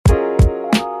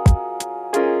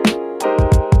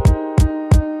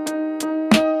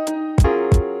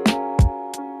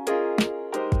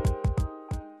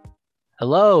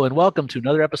Hello and welcome to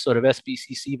another episode of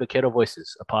SBCC Vaquero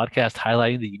Voices, a podcast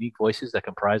highlighting the unique voices that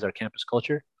comprise our campus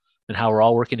culture and how we're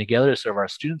all working together to serve our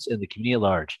students and the community at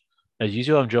large. As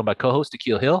usual, I'm joined by co-host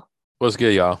Akil Hill, What's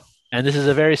good, y'all? and this is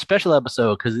a very special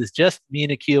episode because it's just me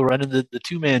and Akil running the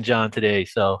two-man John today.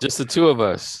 So, Just the two of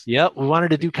us. yep, we wanted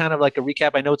to do kind of like a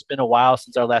recap. I know it's been a while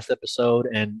since our last episode,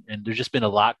 and there's just been a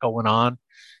lot going on.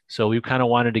 So we kind of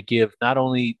wanted to give not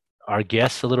only our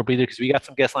guests a little breather because we got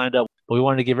some guests lined up, but we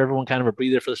wanted to give everyone kind of a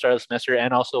breather for the start of the semester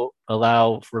and also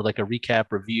allow for like a recap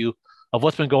review of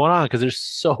what's been going on because there's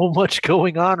so much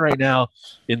going on right now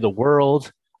in the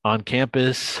world, on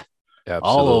campus, all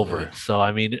Absolutely. over. So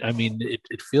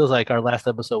it feels like our last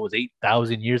episode was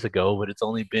 8,000 years ago, but it's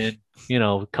only been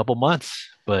a couple months.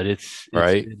 But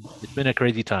Right? it's been a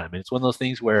crazy time, and it's one of those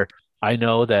things where I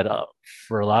know that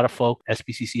for a lot of folk,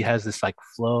 SBCC has this like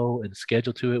flow and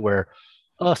schedule to it where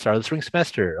oh, start of the spring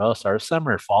semester, oh, start of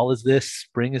summer, fall is this,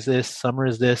 spring is this, summer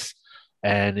is this,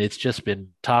 and it's just been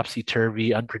topsy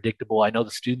turvy, unpredictable. I know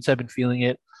the students have been feeling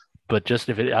it, but just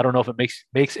if it, I don't know if it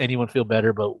makes anyone feel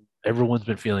better, but everyone's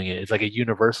been feeling it. It's like a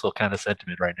universal kind of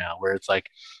sentiment right now where it's like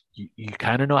you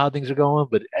kind of know how things are going,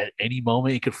 but at any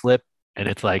moment it could flip. And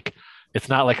it's like, it's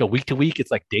not like a week to week,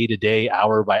 it's like day to day,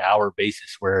 hour by hour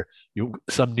basis where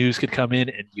some news could come in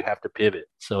and you have to pivot.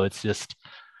 So it's just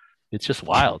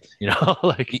wild,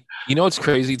 like You know what's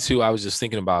crazy too? I was just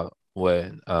thinking about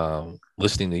when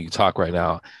listening to you talk right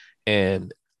now.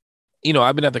 And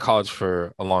I've been at the college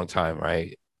for a long time,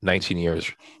 right? 19 years.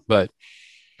 But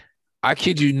I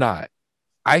kid you not.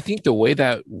 I think the way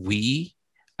that we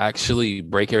actually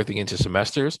break everything into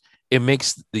semesters, it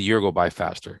makes the year go by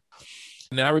faster.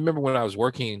 And I remember when I was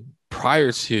working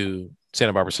prior to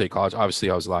Santa Barbara State College, obviously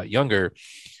I was a lot younger,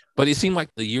 but it seemed like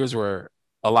the years were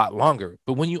a lot longer.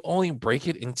 But when you only break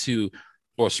it into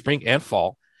or spring and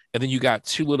fall, and then you got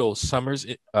two little summers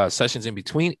sessions in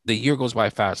between, the year goes by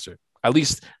faster. At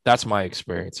least that's my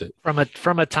experience.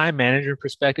 from a time management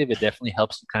perspective, it definitely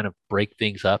helps to kind of break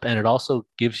things up, and it also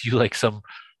gives you like some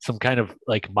kind of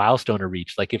like milestone to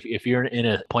reach. Like if you're in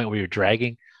a point where you're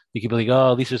dragging, you can be like,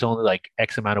 oh, at least there's only like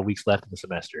X amount of weeks left in the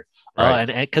semester. Right.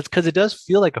 And because it does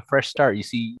feel like a fresh start. You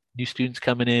see new students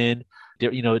coming in,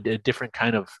 a different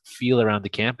kind of feel around the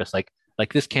campus.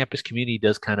 Like this campus community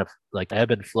does kind of like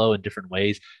ebb and flow in different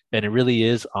ways, and it really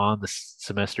is on the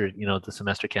semester, the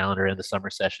semester calendar and the summer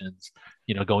sessions,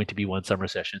 going to be one summer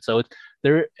session. So it's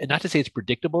there, not to say it's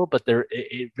predictable, but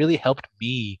it really helped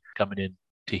me coming in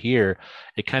to here.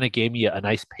 It kind of gave me a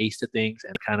nice pace to things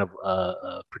and kind of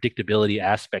a predictability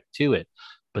aspect to it.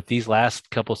 But these last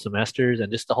couple semesters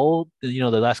and just the whole, the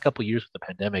last couple years with the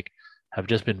pandemic have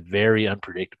just been very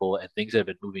unpredictable and things have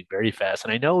been moving very fast.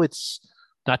 And I know it's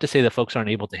not to say that folks aren't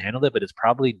able to handle it, but it's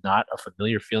probably not a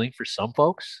familiar feeling for some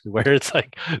folks where it's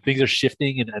like things are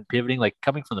shifting and pivoting, like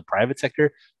coming from the private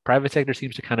sector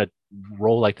seems to kind of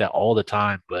roll like that all the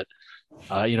time. But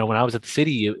when I was at the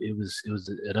city, it was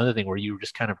another thing where you were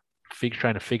just kind of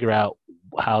trying to figure out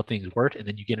how things work, and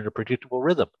then you get in a predictable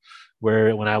rhythm.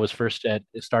 Where when I was first at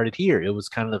it started here, it was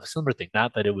kind of a similar thing.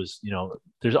 Not that it was,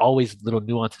 there's always little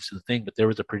nuances to the thing, but there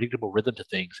was a predictable rhythm to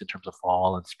things in terms of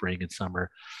fall and spring and summer.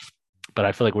 But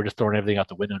I feel like we're just throwing everything out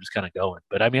the window and just kind of going.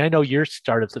 But I mean, I know your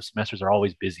start of the semesters are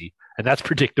always busy, and that's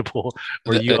predictable.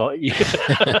 Where you, all,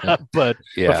 but for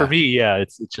Yeah. me, yeah,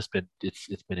 it's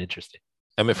been interesting.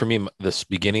 I mean, for me, the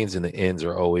beginnings and the ends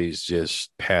are always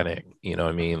just panic. You know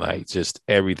what I mean? Like just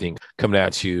everything coming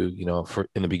at you. For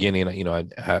in the beginning,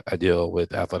 I deal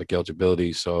with athletic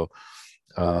eligibility, so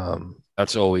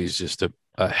that's always just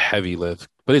a heavy lift.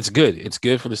 But it's good. It's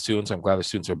good for the students. I'm glad the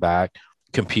students are back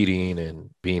competing and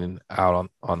being out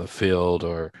on the field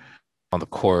or on the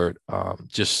court,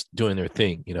 just doing their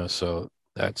thing. So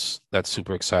that's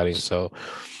super exciting. So,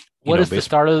 based What does the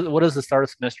start of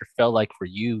semester felt like for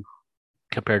you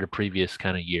compared to previous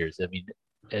kind of years? I mean,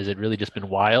 has it really just been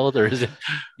wild, or is it? Have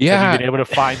you yeah. been able to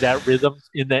find that rhythm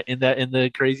in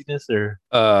the craziness, or?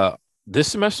 This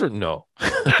semester, no.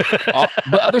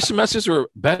 But other semesters were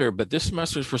better. But this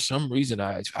semester, for some reason,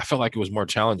 I felt like it was more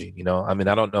challenging. I mean,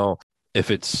 I don't know if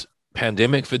it's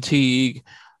pandemic fatigue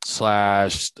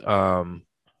slash the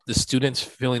students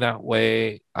feeling that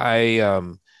way.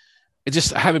 I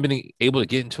just haven't been able to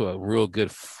get into a real good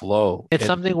flow. It's And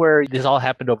something where this all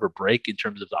happened over break in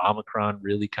terms of the Omicron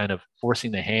really kind of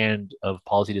forcing the hand of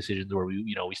policy decisions where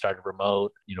we started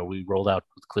remote, we rolled out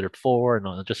with Clear 4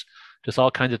 and just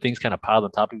all kinds of things kind of piled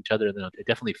on top of each other. And then I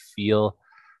definitely feel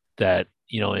that,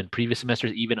 in previous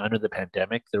semesters, even under the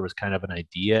pandemic, there was kind of an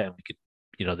idea and we could,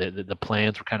 the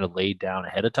plans were kind of laid down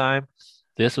ahead of time.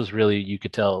 This was really, you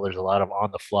could tell there's a lot of on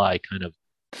the fly kind of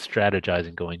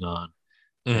strategizing going on.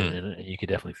 And, mm, and you could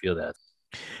definitely feel that.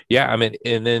 Yeah, I mean,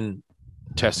 and then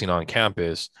testing on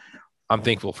campus, I'm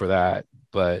thankful for that.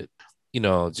 But,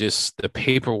 just the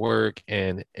paperwork,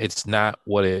 and it's not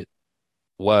what it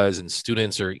was, and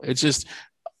students are, it's just,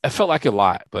 I felt like a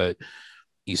lot, but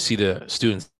you see the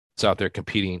students out there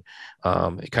competing,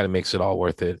 it kind of makes it all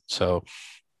worth it. So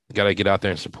got to get out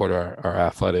there and support our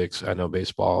athletics. I know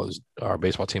our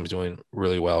baseball team's doing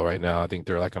really well right now. I think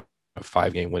they're like a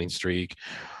 5-game winning streak.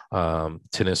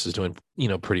 Tennis is doing,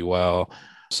 pretty well.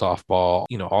 Softball,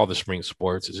 all the spring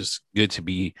sports. It's just good to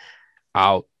be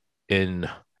out in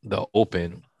the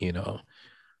open, which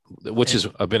And is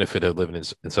a benefit of living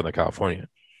in Southern California.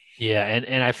 yeah,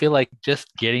 and I feel like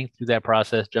just getting through that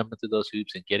process, jumping through those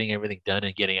hoops and getting everything done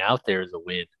and getting out there is a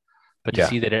win. But to Yeah.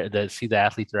 see see the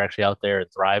athletes are actually out there and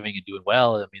thriving and doing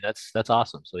well, I mean that's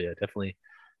awesome. So yeah, definitely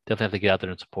have to get out there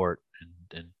and support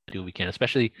and do what we can,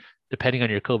 especially depending on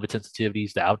your COVID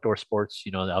sensitivities, the outdoor sports,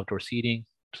 the outdoor seating.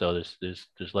 So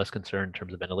there's less concern in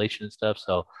terms of ventilation and stuff.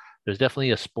 So there's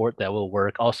definitely a sport that will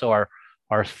work. Also,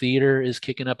 our theater is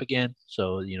kicking up again.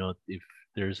 So if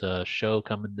there's a show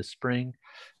coming this spring,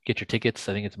 get your tickets.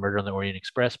 I think it's Murder on the Orient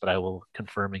Express, but I will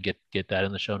confirm and get that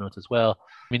in the show notes as well.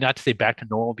 I mean, not to say back to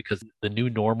normal because the new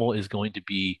normal is going to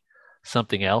be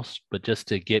something else, but just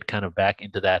to get kind of back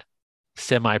into that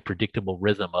semi-predictable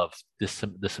rhythm of the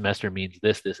semester means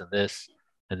this, and this,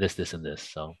 and this, and this.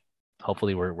 So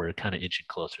hopefully we're kind of inching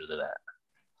closer to that.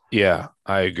 Yeah,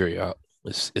 I agree.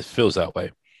 It feels that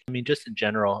way. I mean, just in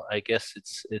general, I guess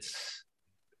it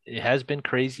has been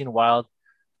crazy and wild,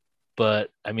 but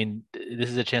I mean, this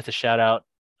is a chance to shout out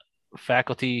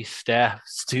faculty, staff,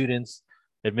 students,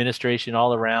 administration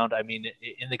all around. I mean,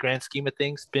 in the grand scheme of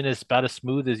things, been about as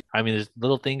smooth as I mean, there's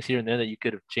little things here and there that you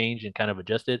could have changed and kind of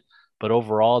adjusted. But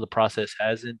overall, the process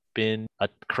hasn't been a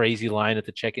crazy line at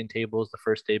the check-in tables the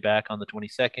first day back on the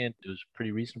 22nd. It was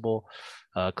pretty reasonable.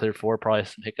 Cleared for probably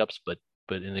some hiccups, but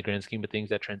in the grand scheme of things,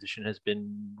 that transition has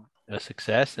been a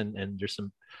success, and there's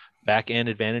some back end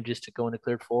advantages to going to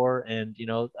cleared for. And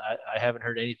I haven't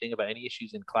heard anything about any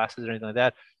issues in classes or anything like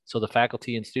that. So the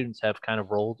faculty and students have kind of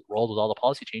rolled with all the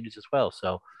policy changes as well.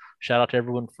 So shout out to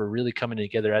everyone for really coming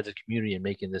together as a community and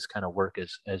making this kind of work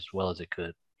as well as it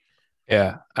could.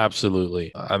 Yeah,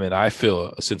 absolutely. I mean, I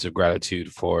feel a sense of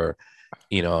gratitude for,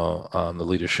 the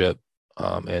leadership,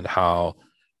 and how,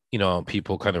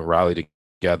 people kind of rally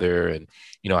together. And,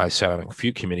 I sat on a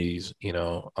few committees,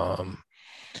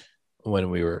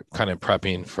 when we were kind of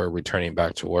prepping for returning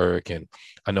back to work. And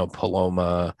I know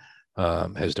Paloma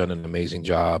has done an amazing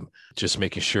job just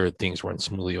making sure things run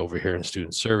smoothly over here in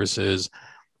student services.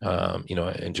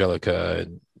 Angelica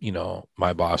and,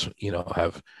 my boss,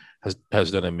 has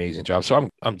done an amazing job. So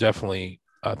I'm definitely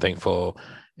thankful.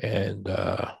 And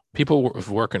people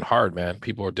are working hard, man.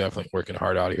 People are definitely working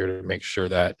hard out here to make sure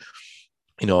that,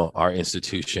 our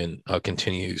institution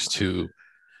continues to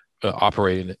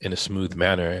operate in a smooth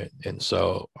manner. And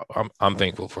so I'm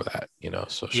thankful for that,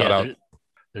 so shout Yeah, out.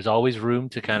 there's always room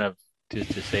to kind of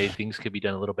to say things could be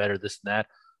done a little better, this and that.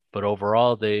 But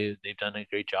overall, they've done a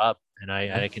great job, and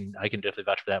I can definitely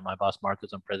vouch for that. My boss Mark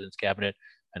is on president's cabinet,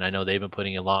 and I know they've been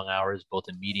putting in long hours both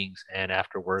in meetings and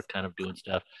after work, kind of doing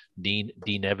stuff. Dean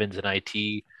Evans in IT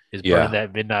is burning Yeah,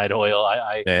 that midnight oil.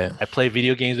 man. I play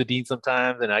video games with Dean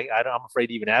sometimes, and I'm afraid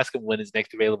to even ask him when his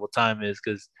next available time is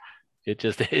because it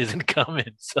just isn't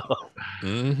coming. So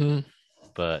Hmm.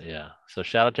 but yeah, so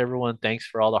shout out to everyone. Thanks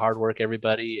for all the hard work,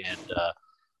 everybody. And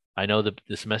I know the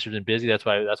semester's been busy. That's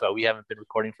why we haven't been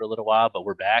recording for a little while, but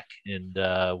we're back and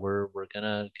we're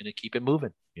gonna keep it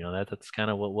moving. That's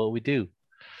kind of what we do.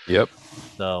 Yep.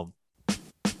 So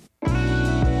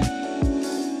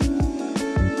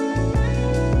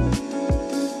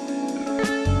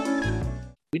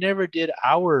we never did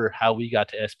our how we got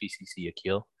to SBCC,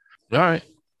 Akil. All right.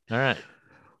 All right.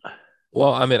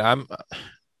 Well, I mean, I'm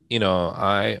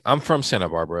from Santa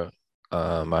Barbara.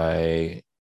 I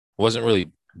wasn't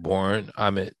really born.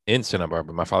 I'm in Santa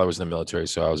Barbara. My father was in the military,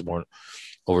 so I was born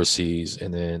overseas.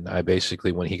 And then I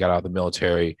basically, when he got out of the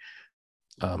military,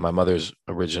 my mother's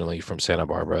originally from Santa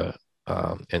Barbara.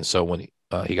 And so when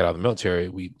he got out of the military,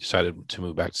 we decided to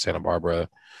move back to Santa Barbara,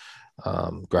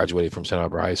 graduated from Santa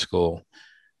Barbara High School.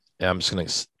 And I'm just going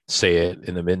to say it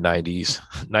in the mid 90s,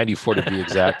 94 to be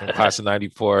exact, class of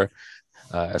 94,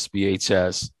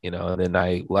 SBHS, and then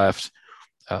I left.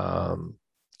 I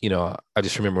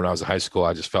just remember when I was in high school,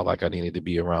 I just felt like I needed to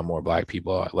be around more Black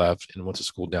people. I left and went to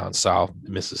school down south,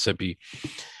 Mississippi.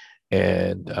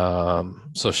 And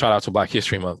so shout out to Black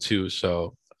History Month too.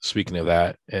 So speaking of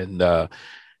that, and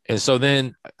so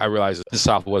then I realized the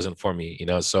South wasn't for me,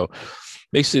 So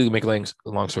basically, make a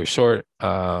long story short,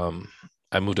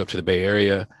 I moved up to the Bay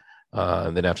Area.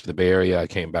 And then after the Bay Area, I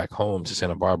came back home to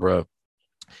Santa Barbara,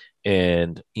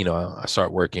 and I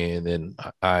started working. And then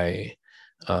I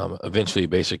eventually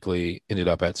basically ended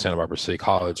up at Santa Barbara City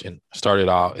College and started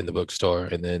out in the bookstore,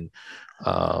 and then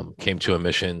came to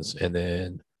admissions, and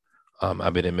then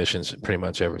I've been in admissions pretty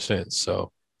much ever since.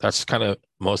 So that's kind of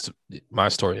most of my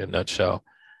story in a nutshell.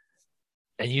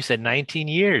 And you said 19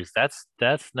 years. That's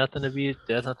nothing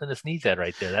to sneeze at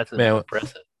right there. That's Man,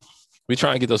 impressive. we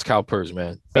try and get those CalPERS,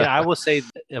 man. I will say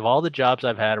of all the jobs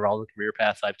I've had or all the career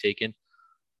paths I've taken,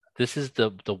 this is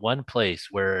the one place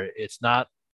where it's not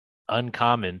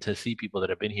uncommon to see people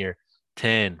that have been here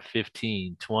 10,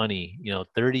 15, 20,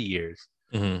 30 years.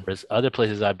 Mhm. Whereas other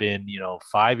places I've been,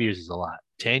 5 years is a lot.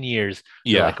 10 years,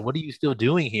 they're Yeah, like, what are you still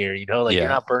doing here? Like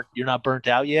yeah, you're not burnt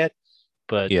out yet.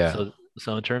 But yeah.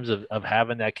 so in terms of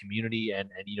having that community and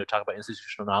talk about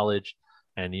institutional knowledge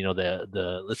and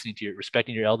the listening to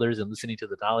respecting your elders and listening to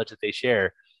the knowledge that they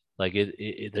share, like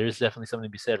there's definitely something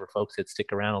to be said for folks that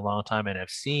stick around a long time and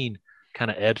have seen kind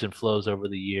of ebbs and flows over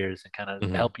the years and kind of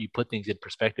Mhm. help you put things in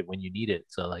perspective when you need it.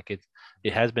 So like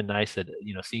it has been nice that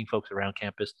seeing folks around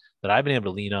campus that I've been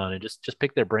able to lean on and just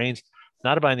pick their brains,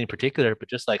 not about anything particular, but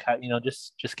just like how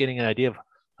just getting an idea of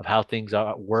how things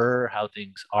how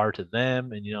things are to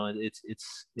them, and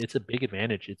it's a big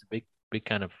advantage. It's a big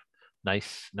kind of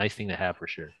nice thing to have for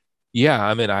sure. Yeah,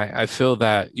 I mean, I feel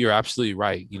that you're absolutely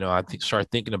right. I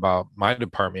start thinking about my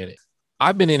department.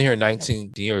 I've been in here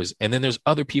 19 years, and then there's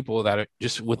other people that are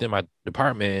just within my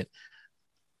department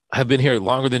have been here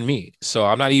longer than me. So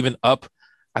I'm not even up.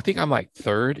 I think I'm like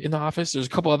third in the office. There's a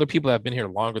couple other people that have been here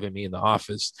longer than me in the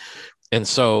office. And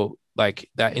so like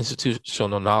that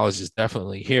institutional knowledge is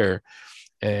definitely here.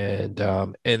 And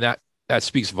that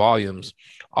speaks volumes.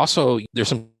 Also, there's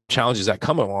some challenges that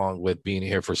come along with being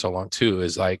here for so long too,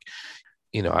 is like,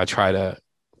 I try to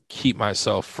keep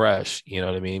myself fresh, you know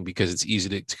what I mean? Because it's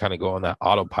easy to kind of go on that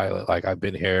autopilot. Like I've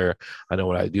been here, I know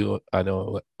what I do, I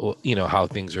know, how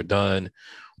things are done,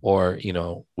 or,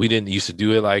 we didn't used to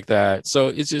do it like that. So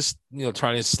it's just,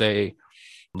 trying to stay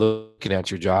looking at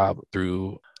your job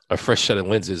through a fresh set of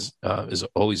lenses is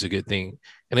always a good thing.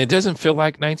 And it doesn't feel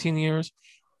like 19 years,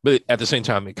 but at the same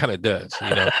time, it kind of does.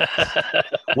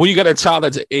 When you got a child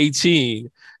that's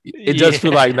 18, it does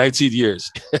feel like Yeah, 19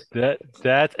 years.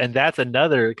 that's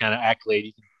another kind of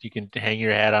accolade you can hang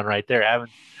your hat on right there.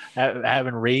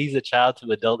 Having raised a child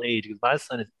to adult age, because my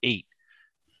son is 8.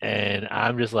 And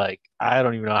I'm just like, I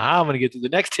don't even know how I'm going to get through the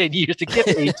next 10 years to get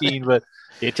to 18, but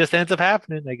it just ends up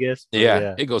happening, I guess. But Yeah,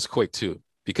 yeah. it goes quick too,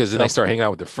 because then they So, start hanging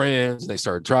out with their friends, they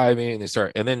start driving,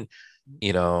 and then,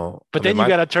 I but mean,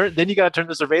 then you gotta turn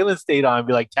the surveillance state on and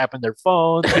be like tapping their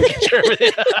phones, making sure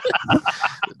everything.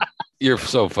 you're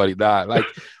so funny. Nah, like,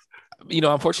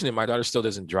 unfortunately, my daughter still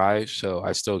doesn't drive. So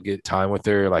I still get time with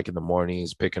her, like in the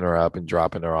mornings, picking her up and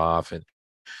dropping her off. And,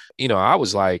 I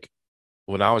was like,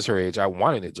 when I was her age, I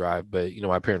wanted to drive, but,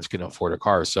 my parents couldn't afford a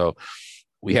car. So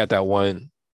we had that one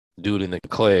dude in the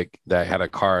clique that had a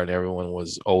car and everyone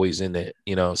was always in it,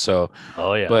 so,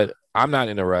 Oh yeah. but I'm not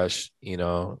in a rush,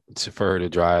 for her to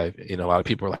drive. A lot of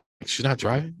people are like, she's not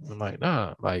driving. I'm like,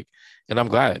 nah, like, and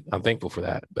I'm thankful for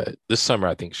that. But this summer,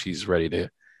 I think she's ready to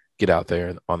get out there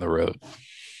and on the road.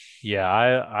 Yeah,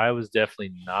 I was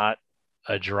definitely not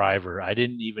a driver. I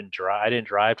didn't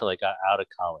drive till I got out of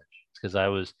college because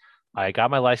I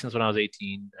got my license when I was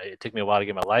 18. It took me a while to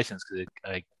get my license because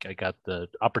I got the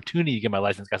opportunity to get my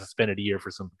license, got suspended a year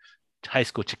for some high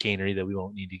school chicanery that we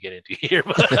won't need to get into here.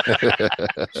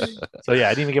 So yeah,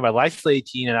 I didn't even get my license at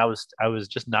 18, and I was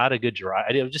just not a good driver.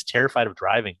 I was just terrified of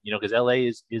driving, because LA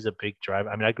is a big drive.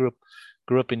 I mean, I grew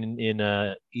up in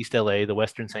East LA, the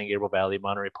Western San Gabriel Valley,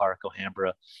 Monterey Park,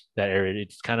 Alhambra, that area.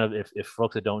 It's kind of if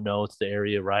folks that don't know, it's the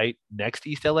area right next to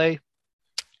East LA.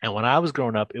 And when I was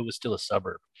growing up, it was still a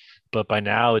suburb, but by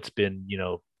now it's been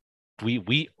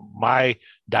we my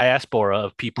diaspora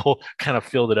of people kind of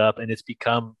filled it up, and it's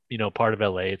become part of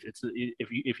LA. It's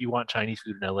if you want Chinese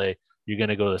food in LA, you're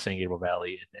gonna go to the San Gabriel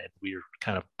Valley, and we're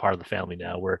kind of part of the family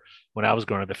now. Where when I was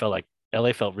growing up, it felt like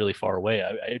LA felt really far away.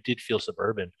 I did feel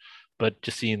suburban, but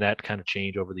just seeing that kind of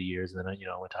change over the years, and then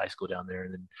I went to high school down there,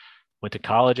 and then went to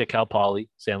college at Cal Poly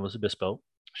San Luis Obispo.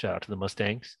 Shout out to the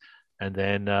Mustangs, and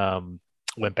then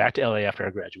went back to LA after I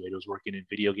graduated. I was working in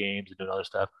video games and doing other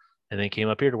stuff, and then came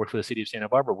up here to work for the city of Santa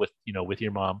Barbara with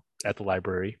your mom at the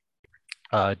library.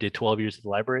 Did 12 years at the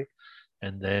library,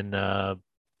 and then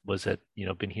was at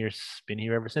been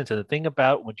here ever since. And the thing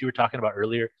about what you were talking about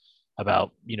earlier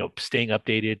about staying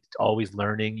updated, always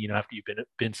learning, after you've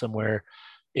been somewhere,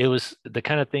 it was the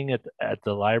kind of thing at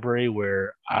the library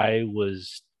where I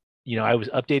was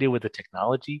updated with the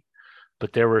technology,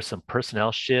 but there were some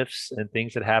personnel shifts and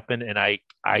things that happened, and I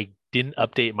didn't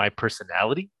update my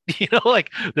personality.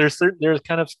 Like there's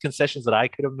kind of concessions that I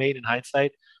could have made in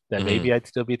hindsight that Hmm. maybe I'd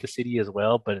still be at the city as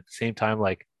well, but at the same time,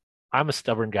 like I'm a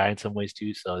stubborn guy in some ways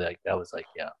too. So like that was like,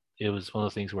 yeah, it was one of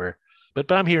those things where,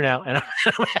 but I'm here now and I'm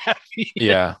happy.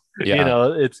 Yeah.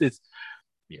 Yeah. It's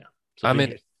yeah. So I'm been in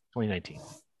here 2019.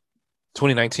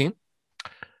 2019.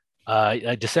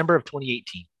 December of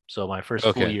 2018. So my first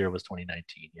full Okay. year was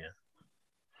 2019. Yeah.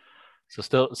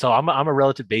 So I'm a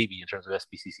relative baby in terms of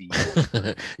SBCC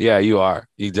years. Yeah, you are.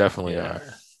 You definitely are.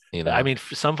 Yeah. You I know. mean,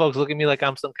 some folks look at me like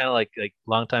I'm some kind of like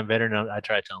longtime veteran. I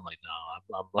try to tell them like, no,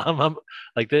 I'm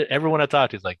like everyone I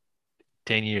talk to is like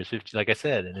 10 years, 50, like I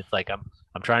said, and it's like I'm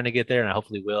trying to get there, and I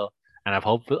hopefully will. And I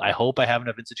hope I have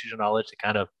enough institutional knowledge to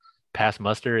kind of pass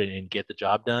muster and get the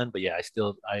job done. But yeah, I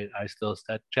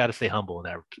try to stay humble in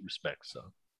that respect. So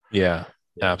Yeah,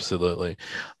 yeah, absolutely.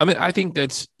 I mean, I think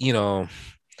that's,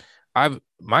 I've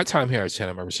my time here at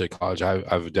Santa Barbara State College,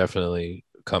 I've definitely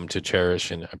come to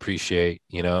cherish and appreciate,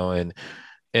 and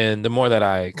the more that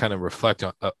I kind of reflect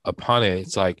upon it,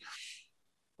 it's like,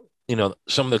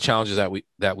 some of the challenges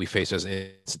that we face as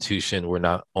an institution, we're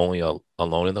not only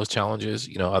alone in those challenges.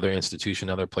 Other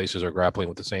institutions, other places are grappling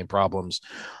with the same problems.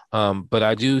 But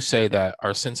I do say that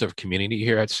our sense of community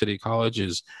here at City College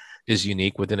is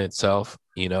unique within itself.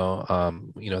 There's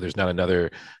not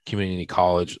another community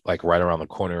college like right around the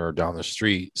corner or down the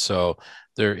street. So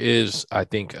there is, I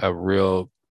think, a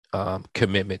real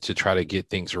commitment to try to get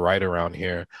things right around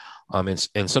here.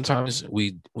 And sometimes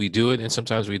we do it, and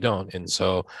sometimes we don't. And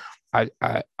so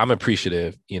I'm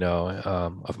appreciative,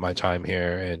 of my time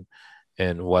here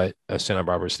and what Santa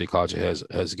Barbara City College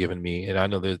has given me. And I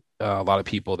know that a lot of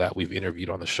people that we've interviewed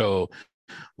on the show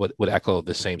would echo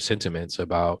the same sentiments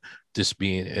about just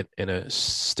being in a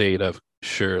state of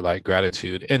sure like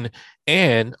gratitude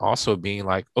and also being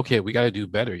like, okay, we got to do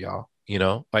better, y'all.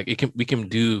 Like we can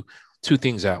do two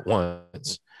things at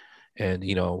once. And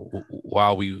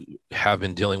while we have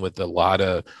been dealing with a lot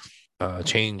of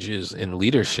changes in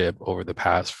leadership over the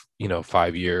past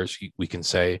 5 years, we can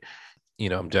say,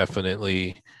 I'm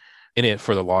definitely in it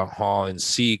for the long haul and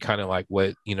see kind of like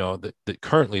what the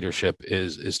current leadership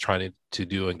is trying to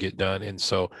do and get done. And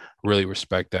so really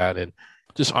respect that and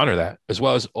just honor that, as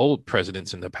well as old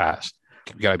presidents in the past.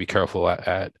 You got to be careful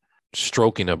at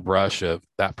stroking a brush of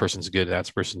that person's good,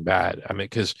 that person bad. I mean,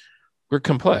 because we're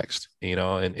complex,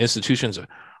 and institutions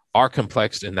are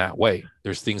complex in that way.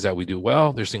 There's things that we do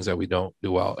well, there's things that we don't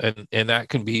do well, and that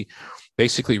can be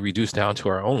basically reduced down to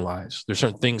our own lives. There's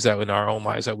certain things that in our own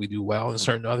lives that we do well, and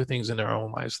certain other things in our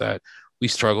own lives that we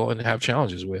struggle and have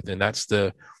challenges with, and that's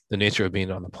the nature of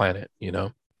being on the planet.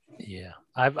 yeah.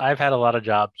 I've had a lot of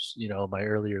jobs, my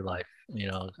earlier life.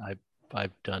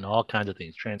 I've done all kinds of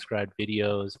things, transcribed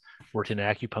videos, worked in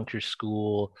an acupuncture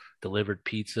school, delivered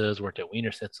pizzas, worked at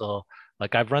Wiener Schnitzel.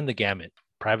 Like I've run the gamut,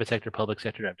 private sector, public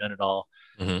sector, I've done it all.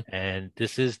 Mm-hmm. And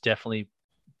this is definitely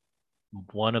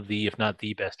one of the, if not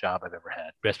the best job I've ever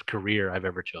had, best career I've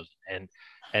ever chosen.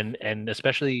 And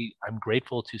especially I'm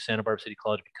grateful to Santa Barbara City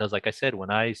College because like I said, when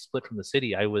I split from the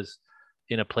city, I was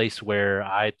in a place where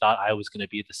I thought I was going to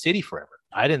be at the city forever.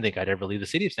 I didn't think I'd ever leave the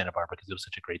city of Santa Barbara because it was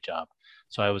such a great job.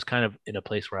 So I was kind of in a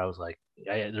place where I was like,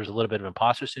 there's a little bit of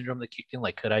imposter syndrome that kicked in.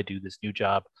 Like, could I do this new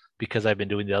job because I've been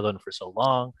doing the other one for so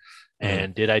long? Mm-hmm.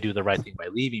 And did I do the right thing by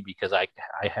leaving because I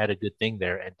had a good thing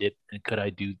there and could I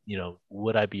do,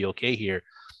 would I be okay here?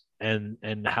 And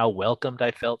how welcomed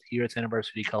I felt here at Santa Barbara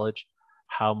City College,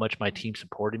 how much my team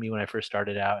supported me when I first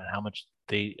started out, and how much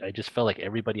I just felt like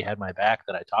everybody had my back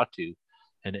that I talked to,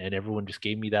 and everyone just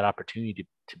gave me that opportunity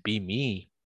to be me.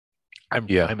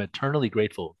 Yeah. I'm eternally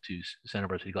grateful to Santa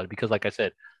Barbara City College because, like I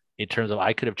said, in terms of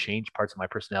I could have changed parts of my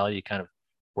personality to kind of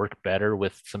work better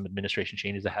with some administration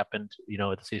changes that happened,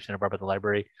 at the city of Santa Barbara at the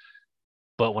library.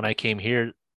 But when I came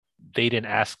here, they didn't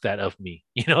ask that of me.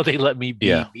 They let me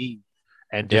Yeah. be me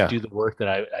and just Yeah. do the work that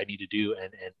I need to do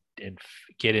and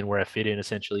get in where I fit in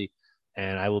essentially.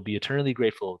 And I will be eternally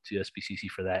grateful to SBCC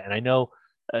for that. And I know,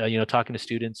 talking to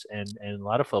students and a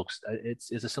lot of folks,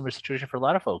 it's a similar situation for a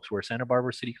lot of folks where Santa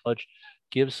Barbara City College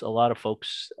gives a lot of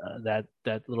folks that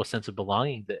little sense of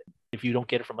belonging that if you don't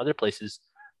get it from other places,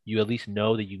 you at least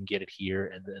know that you can get it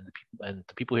here. And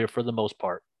the people here, for the most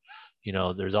part,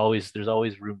 there's always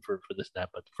room for this and that,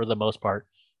 but for the most part,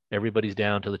 everybody's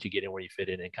down to let you get in where you fit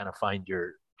in and kind of find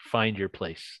your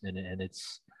place. And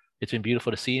it's been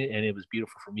beautiful to see, and it was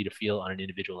beautiful for me to feel on an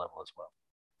individual level as well.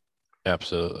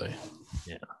 Absolutely.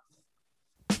 Yeah.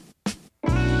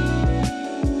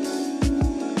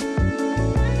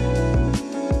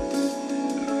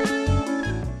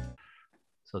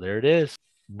 So there it is.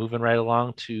 Moving right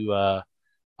along to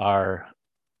our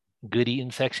good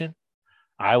eating section.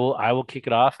 I will kick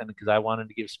it off, and because I wanted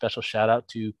to give a special shout out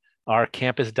to our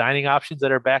campus dining options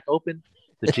that are back open.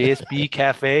 The JSB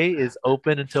Cafe is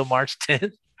open until March 10th,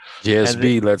 and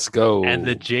JSB, let's the go.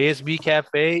 JSB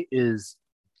Cafe is,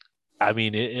 I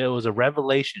mean, it was a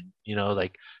revelation,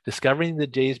 like discovering the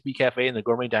JSB Cafe and the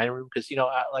gourmet dining room. Because,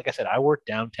 like I said, I worked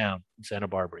downtown in Santa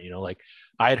Barbara, like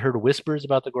I had heard whispers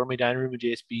about the gourmet dining room at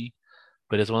JSB,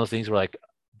 but it's one of those things where like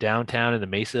downtown in the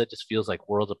Mesa, it just feels like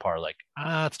worlds apart. Like,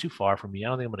 it's too far from me. I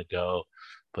don't think I'm going to go.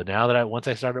 But now that once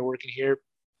I started working here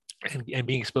and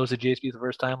being exposed to JSB the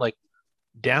first time, like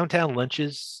downtown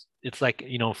lunches, it's like,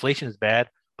 inflation is bad,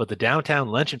 but the downtown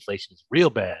lunch inflation is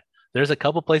real bad. There's a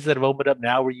couple places that have opened up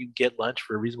now where you can get lunch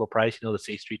for a reasonable price. The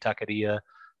Safe Street Taqueria,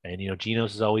 and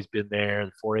Geno's has always been there.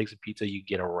 The 4 eggs and pizza you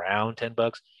can get around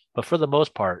 $10. But for the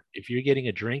most part, if you're getting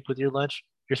a drink with your lunch,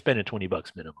 you're spending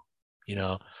 $20 minimum. You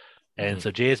know, and Mhm.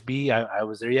 so JSB, I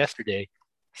was there yesterday.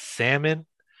 Salmon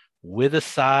with a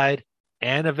side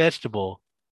and a vegetable,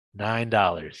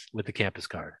 $9 with the campus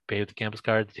card. Pay with the campus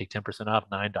card to take 10% off,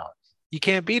 $9. You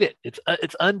can't beat it. It's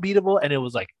unbeatable, and it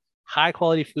was like high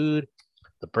quality food.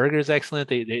 The burger is excellent.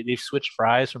 They've switched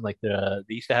fries from like they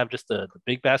used to have just the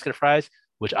big basket of fries,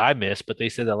 which I miss, but they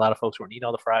said that a lot of folks weren't eating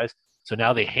all the fries. So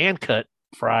now they hand cut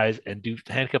fries and do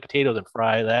hand cut potatoes and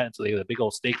fry that, and so they have the big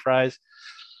old steak fries.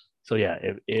 So yeah,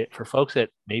 for folks that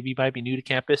maybe might be new to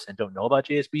campus and don't know about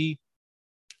JSB,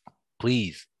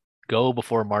 please go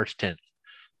before March 10th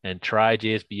and try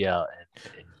JSB out,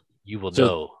 and you will So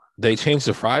know. they changed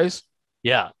the fries?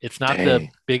 Yeah, it's not the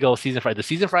Dang. big old season fries. The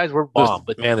season fries were bomb,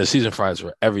 but Man, the season fries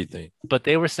were everything.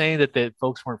 they were saying that the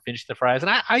folks weren't finishing the fries,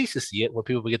 and I used to see it where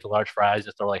people would get the large fries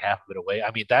just throw like half of it away. I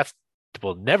mean, that's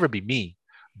will never be me,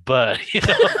 but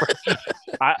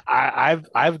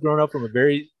I've grown up from a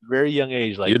very very young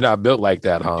age. Like, You're not built like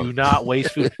that, huh? do not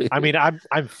waste food. I mean, I'm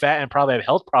fat and probably have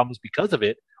health problems because of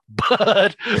it.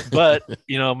 But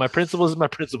my principles is my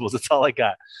principles. That's all I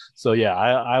got. So yeah,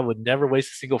 I would never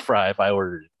waste a single fry if I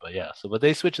ordered it. But yeah, but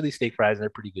they switch to these steak fries and they're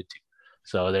pretty good too.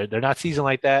 So they're not seasoned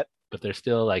like that, but they're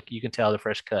still like you can tell they're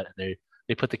fresh cut and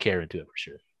they put the care into it for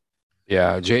sure.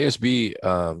 Yeah, JSB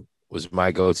was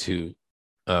my go-to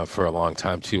for a long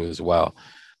time too as well.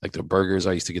 Like the burgers,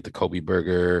 I used to get the Kobe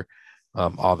burger.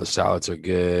 All the salads are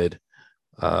good.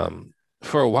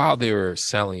 For a while they were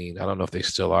selling, I don't know if they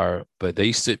still are, but the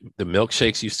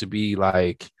milkshakes used to be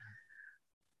like,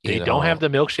 They you don't have know,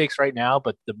 the milkshakes right now,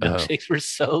 but the uh, milkshakes were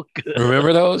so good.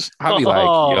 remember those? I'd be like,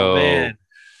 Oh yo, man,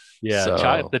 yeah, so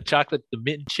the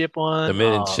mint and chip the one.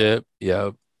 mint and chip,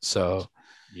 yep. So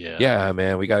Yeah. yeah,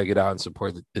 man, we got to get out and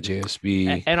support the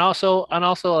JSB. And also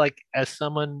like as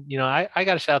someone, I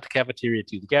got to shout out the cafeteria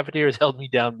too. The cafeteria has held me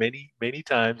down many many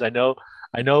times. I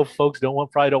know folks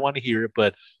probably don't want to hear it,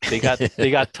 but they got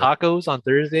tacos on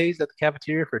Thursdays at the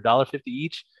cafeteria for $1.50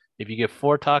 each. If you get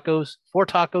four tacos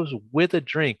with a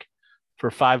drink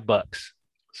for $5.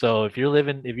 So if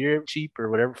you're cheap or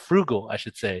whatever, frugal I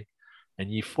should say, and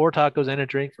you four tacos and a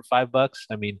drink for $5,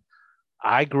 I mean,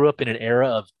 I grew up in an era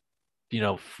of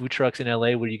food trucks in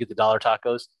LA where you get the dollar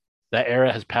tacos. That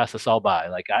era has passed us all by.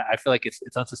 Like I feel like it's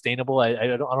unsustainable. I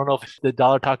don't know if the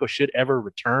dollar taco should ever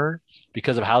return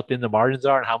because of how thin the margins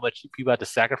are and how much people have to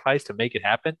sacrifice to make it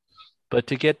happen. But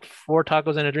to get four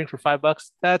tacos and a drink for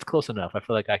 $5, that's close enough. I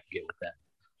feel like I can get with that.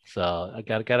 So I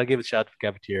gotta give a shout out to the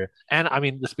cafeteria. And I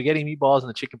mean the spaghetti meatballs and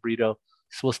the chicken burrito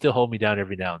will still hold me down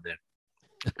every now and then.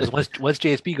 Because once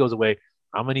JSP goes away,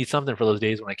 I'm gonna need something for those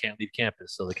days when I can't leave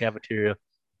campus. So the cafeteria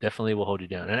definitely will hold you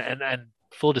down. And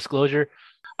full disclosure,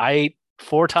 I ate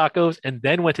four tacos and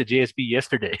then went to JSB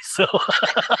yesterday. So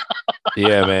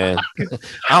Yeah, man.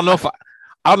 I don't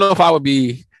know if I would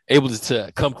be able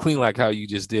to come clean like how you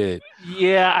just did.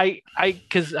 yeah,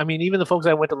 because I mean, even the folks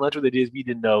I went to lunch with at JSB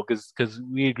didn't know because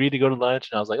we agreed to go to lunch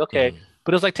and I was like, okay. Mhm.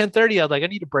 But it was like 10:30. I was like, I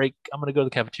need a break. I'm gonna go to the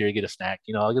cafeteria, get a snack.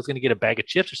 I was gonna get a bag of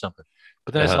chips or something.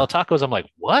 But then I Uh-huh. saw tacos. I'm like,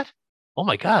 what? Oh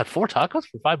my God, four tacos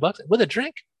for $5 with a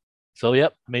drink. So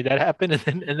yep, made that happen.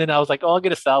 And then I was like, oh, I'll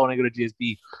get a salad when I go to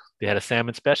GSB. They had a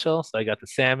salmon special, so I got the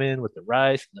salmon with the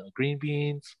rice and the green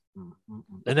beans. And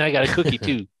then I got a cookie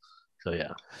too. So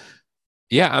yeah.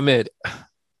 Yeah, I mean,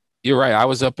 you're right. I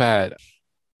was up at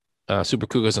Super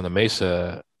Cougars on the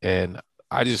Mesa, and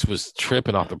I just was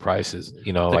tripping off the prices.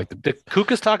 The Like the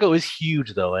Kuka's taco is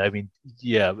huge though. I mean,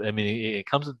 yeah, I mean it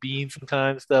comes with beans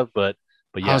sometimes stuff, but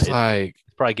I yeah, was it's like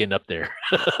probably getting up there.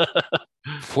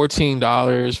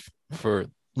 $14 for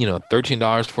 $13,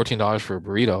 $14 for a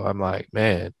burrito. I'm like,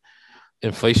 man,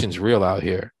 inflation's real out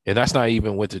here, and that's not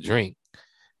even with the drink.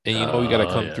 And we got to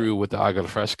Oh come yeah. through with the agua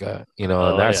fresca, and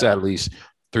Oh that's yeah. at least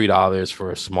 $3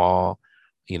 for a small.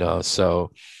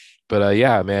 So But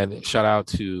yeah, man, shout out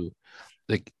to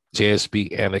the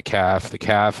JSB and the calf. The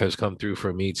calf has come through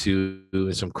for me too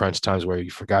in some crunch times where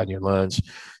you've forgotten your lunch.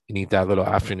 You need that little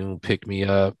afternoon pick me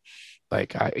up.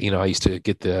 Like I used to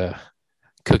get the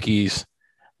cookies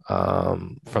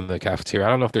from the cafeteria. I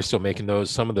don't know if they're still making those.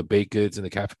 Some of the baked goods in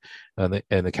the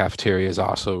the cafeteria is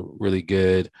also really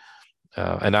good.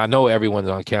 And I know everyone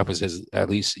on campus has at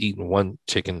least eaten one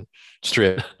chicken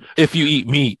strip. If you eat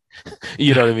meat,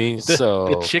 you know what I mean? The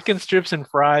So chicken strips and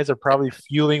fries are probably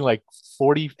fueling like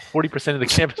 40% of the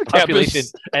campus population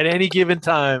at any given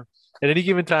time. At any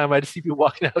given time, I just see people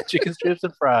walking out with chicken strips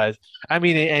and fries. I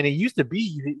mean, and it used to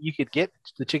be you could get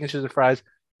the chicken strips and fries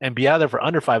and be out there for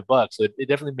under $5. So it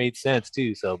definitely made sense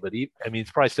too. So, but I mean,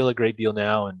 it's probably still a great deal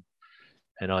now. And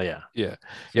oh yeah,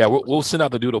 yeah, we'll send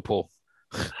out the doodle poll.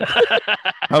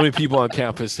 How many people on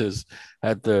campus has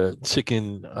had the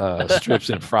chicken strips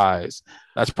and fries?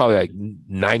 That's probably like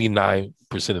 99%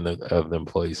 of the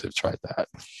employees have tried that.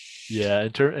 yeah.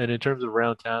 In terms of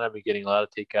around town, I've been getting a lot of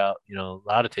takeout. A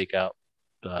lot of takeout.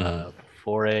 Mm.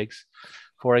 4 eggs,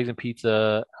 4 eggs and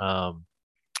pizza.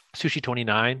 Sushi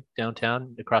 29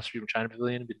 downtown across the street from China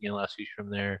Pavilion. Been getting a lot of sushi from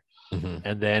there. Mm-hmm.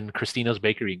 And then Cristino's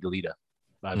Bakery in Goleta.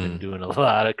 I've been Mm. doing a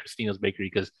lot of Cristino's Bakery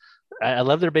because I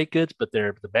love their baked goods, but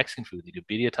they're the Mexican food. They do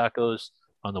birria tacos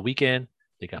on the weekend.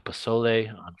 They got pozole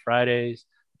on Fridays,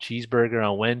 cheeseburger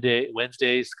on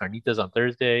Wednesdays, carnitas on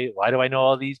Thursday. Why do I know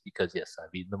all these? Because yes,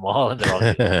 I've eaten them all and they're all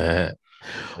good.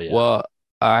 But yeah. Well,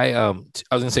 I was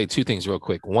gonna say two things real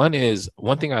quick. One is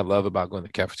one thing I love about going to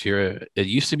the cafeteria. It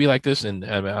used to be like this, and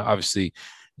I mean, obviously,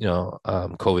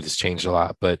 COVID has changed a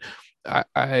lot. But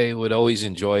I would always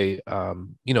enjoy,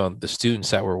 the students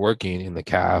that were working in the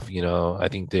caf. I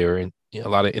think they were a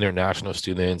lot of international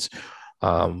students,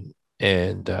 and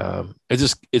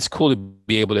it's cool to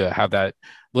be able to have that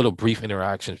little brief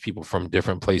interaction with people from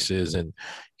different places, and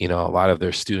a lot of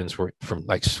their students were from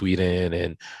like Sweden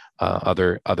and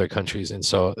other countries, and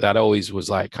so that always was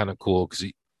like kind of cool because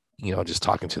just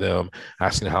talking to them,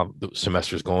 asking how the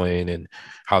semester's going and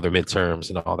how their midterms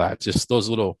and all that, just those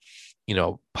little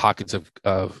pockets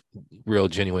of real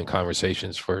genuine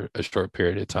conversations for a short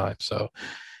period of time. So,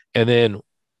 and then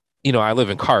I live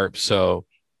in Carp, so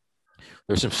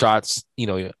there's some shots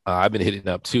I've been hitting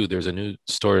up too. There's a new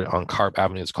store on Carp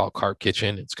Avenue. It's called Carp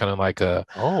Kitchen. It's kind of like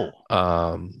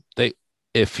they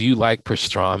if you like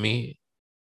pastrami.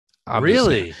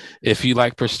 Really? If you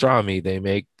like pastrami, they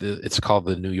make it's called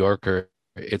the New Yorker.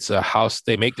 It's a house.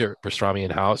 They make their pastrami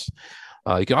in house.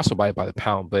 You can also buy it by the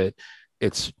pound, but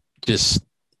it's just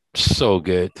so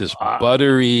good. Just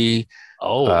buttery.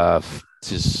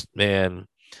 Just man,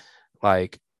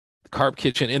 like Carp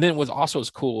Kitchen. And then what's also as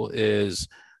cool is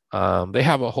they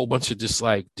have a whole bunch of just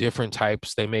like different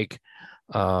types. They make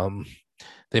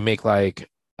like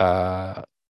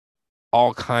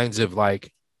all kinds of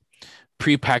like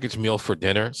prepackaged meal for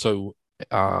dinner. So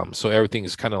everything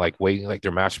is kind of like waiting, like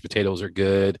their mashed potatoes are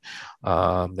good.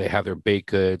 They have their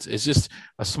baked goods. It's just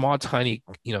a small, tiny,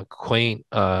 quaint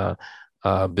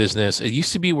business. It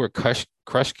used to be where crush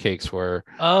cakes were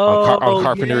on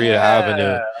Carpinteria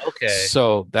Avenue. Okay.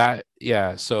 So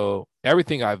so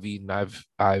everything I've eaten, I've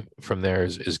from there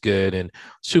is good and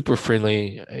super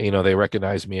friendly. They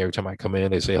recognize me every time I come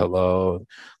in. They say hello.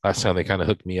 Last time they kind of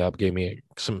hooked me up, gave me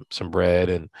some bread,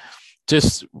 and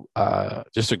just a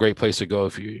great place to go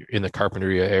if you're in the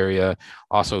Carpinteria area.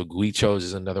 Also, Guicho's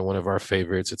is another one of our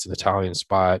favorites. It's an Italian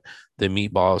spot. The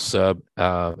meatball sub,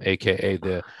 aka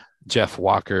the Jeff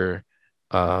Walker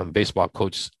baseball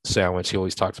coach sandwich. He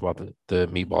always talks about the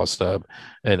meatball sub,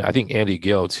 and I think Andy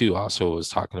Gill too also was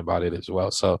talking about it as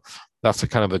well. So that's the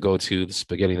kind of a go-to. The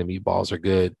spaghetti and the meatballs are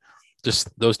good. Just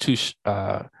those two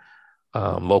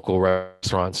local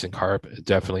restaurants in Carp,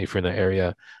 definitely if you're in the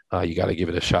area, you got to give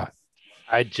it a shot.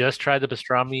 I just tried the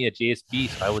pastrami at JSB,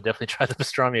 so I would definitely try the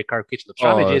pastrami at Carp Kitchen. The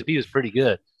pastrami at JSB was pretty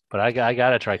good, but I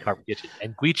gotta try Carp Kitchen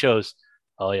and Guicho's.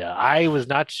 Oh yeah, I was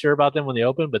not sure about them when they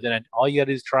opened, but then all you got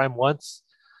to do is try them once.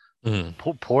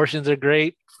 Portions are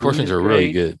great. Portions are great,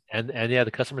 really good, and yeah,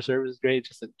 the customer service is great.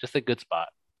 Just a good spot.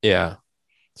 Yeah.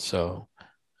 So,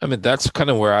 I mean, that's kind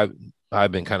of where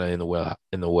I've been kind of in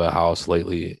the warehouse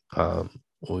lately.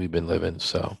 We've been living.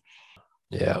 So,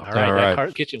 yeah. All right. That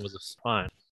Carp Kitchen was fun.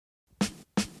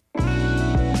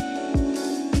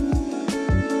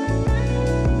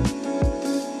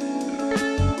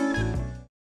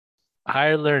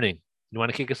 Higher learning. You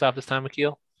want to kick us off this time,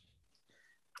 Akil?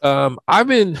 I'm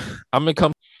gonna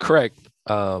come correct.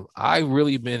 I've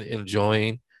really been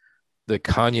enjoying the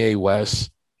Kanye West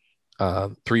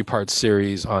 3-part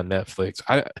series on Netflix.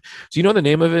 Do you know the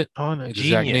name of it? On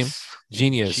exact name?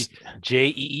 Genius.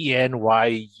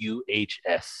 JENYUHS.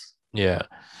 Yeah.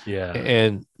 Yeah.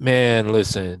 And man,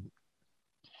 listen,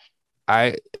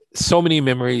 I so many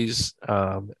memories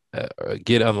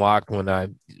get unlocked when I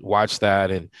watch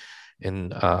that, and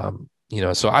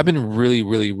so I've been really,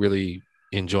 really, really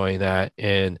enjoying that,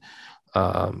 and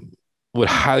um, would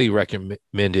highly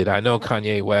recommend it. I know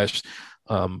Kanye West,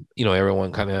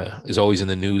 everyone kind of is always in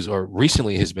the news, or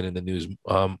recently has been in the news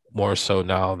more so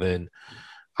now than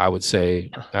I would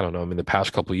say, I don't know, in the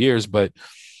past couple of years, but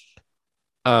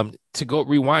to go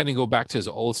rewind and go back to his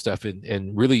old stuff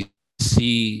and really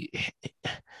see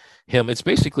him. It's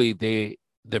basically the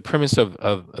premise of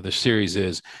the series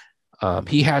is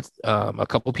he had a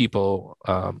couple people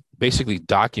basically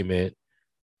document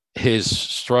his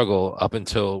struggle up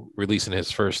until releasing his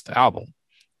first album,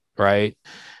 right?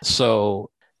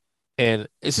 So, and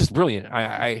it's just brilliant.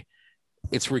 I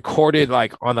it's recorded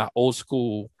like on that old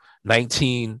school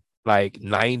 19 like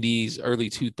 90s early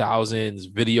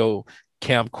 2000s video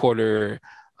camcorder.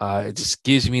 It just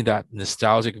gives me that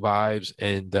nostalgic vibes,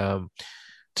 and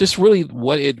just really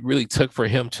what it really took for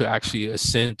him to actually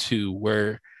ascend to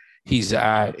where he's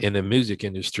at in the music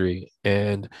industry.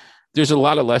 And there's a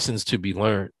lot of lessons to be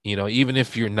learned, even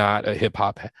if you're not a hip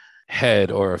hop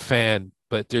head or a fan,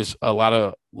 but there's a lot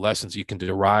of lessons you can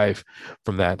derive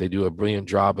from that. They do a brilliant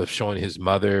job of showing his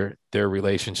mother, their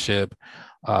relationship,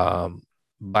 um,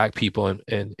 black people in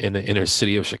the inner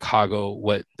city of Chicago,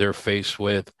 what they're faced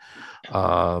with.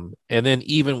 And then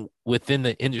even within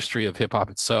the industry of hip hop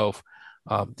itself,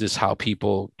 just how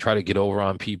people try to get over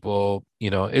on people.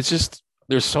 It's just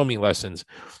there's so many lessons.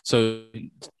 So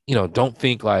don't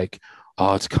think like,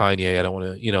 oh, it's Kanye, I don't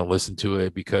want to listen to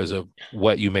it because of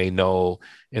what you may know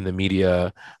in the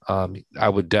media. I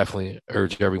would definitely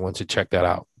urge everyone to check that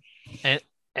out. And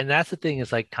and that's the thing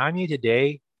is like Kanye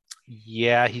today,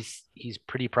 yeah, he's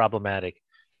pretty problematic.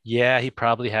 Yeah, he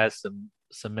probably has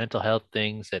some mental health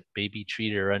things that may be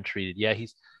treated or untreated. Yeah,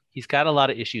 he's got a lot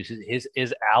of issues.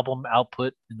 His album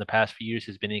output in the past few years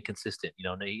has been inconsistent,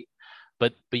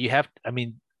 but you have, I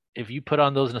mean, if you put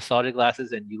on those nostalgia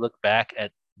glasses and you look back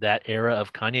at that era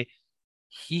of Kanye,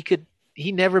 he could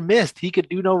he never missed. He could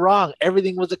do no wrong.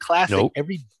 Everything was a classic. Nope.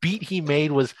 Every beat he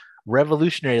made was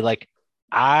revolutionary. Like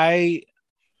I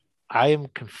I am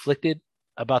conflicted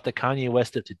about the Kanye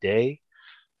West of today,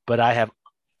 but I have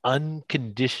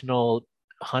unconditional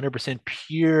 100%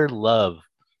 pure love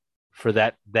for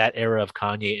that era of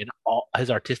Kanye and all his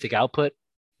artistic output,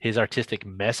 his artistic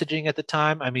messaging at the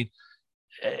time. I mean,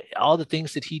 all the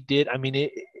things that he did. I mean,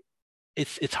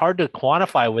 it's hard to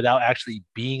quantify without actually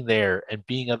being there and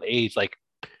being of age. Like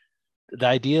the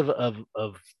idea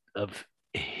of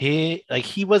he like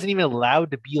he wasn't even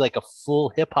allowed to be like a full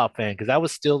hip hop fan because that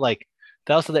was still the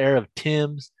era of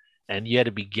Tim's and you had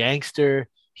to be gangster.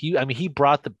 I mean he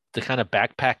brought the kind of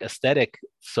backpack aesthetic,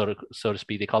 so to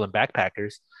speak. They call them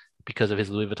backpackers because of his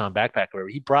Louis Vuitton backpack. Where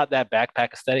he brought that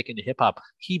backpack aesthetic into hip hop.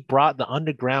 He brought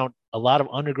a lot of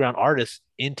underground artists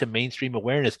into mainstream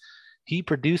awareness. He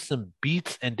produced some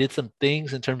beats and did some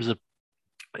things in terms of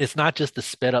it's not just the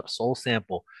sped up soul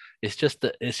sample. It's just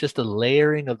the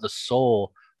layering of the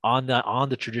soul on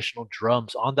the traditional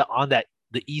drums, on that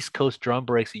the East Coast drum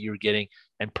breaks that you were getting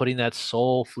and putting that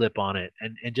soul flip on it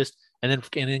and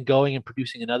then going and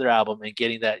producing another album and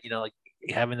getting that, like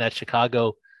having that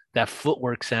Chicago, that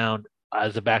footwork sound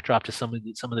as a backdrop to some of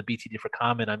the beats he did for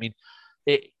Common. I mean,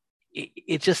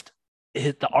 it just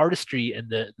the artistry and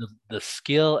the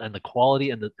skill and the quality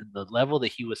and the level that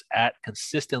he was at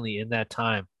consistently in that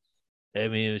time. I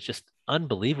mean, it was just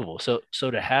unbelievable. So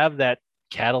to have that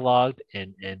cataloged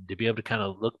and to be able to kind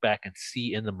of look back and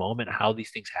see in the moment how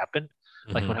these things happen.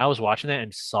 Like when Mm-hmm. I was watching that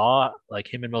and saw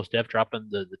like him and Mos Def dropping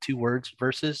the two words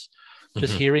verses,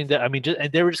 just Mm-hmm. hearing that. I mean,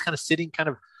 and they were just kind of sitting, kind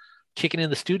of kicking in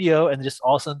the studio, and just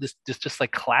all of a sudden this just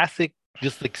like classic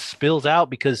just like spills out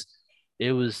because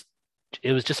it was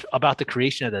it was just about the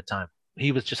creation at that time.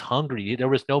 He was just hungry. There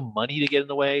was no money to get in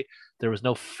the way. There was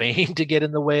no fame to get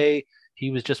in the way.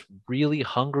 He was just really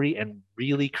hungry and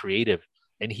really creative.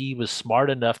 And he was smart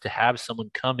enough to have someone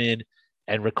come in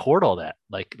and record all that,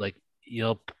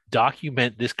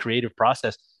 document this creative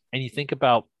process. And you think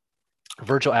about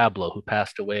Virgil Abloh, who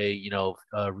passed away,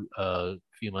 a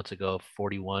few months ago,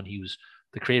 41. He was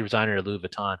the creative designer at Louis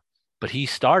Vuitton, but he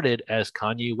started as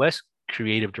Kanye West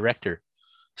creative director.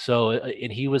 So,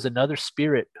 and he was another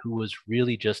spirit who was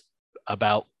really just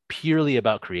purely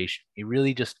about creation. He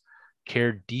really just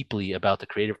cared deeply about the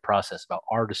creative process, about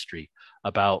artistry,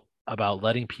 about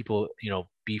letting people,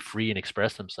 be free and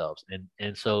express themselves.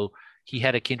 And so he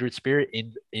had a kindred spirit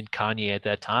in Kanye at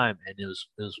that time, and it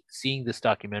was seeing this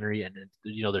documentary, and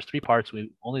there's three parts.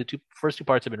 We only the first two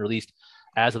parts have been released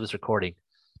as of this recording,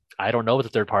 I don't know what the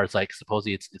third part's like.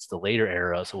 Supposedly it's the later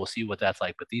era, so we'll see what that's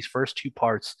like. But these first two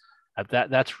parts,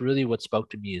 that's really what spoke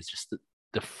to me is just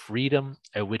the freedom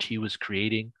at which he was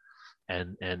creating,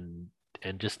 and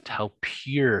and just how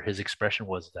pure his expression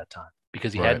was at that time,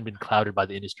 because he Right. hadn't been clouded by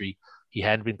the industry, he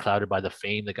hadn't been clouded by the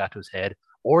fame that got to his head,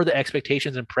 or the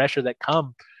expectations and pressure that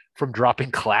come from dropping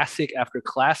classic after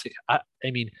classic. I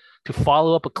mean, to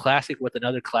follow up a classic with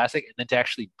another classic and then to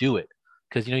actually do it,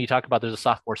 because you talk about there's a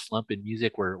sophomore slump in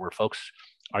music where folks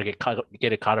are get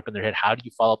it caught up in their head. How do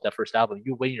you follow up that first album?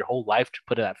 You're waiting your whole life to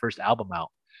put that first album out,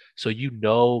 so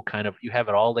kind of you have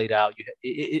it all laid out.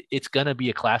 It's gonna be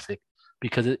a classic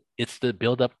because it's the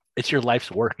build up. It's your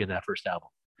life's work in that first album.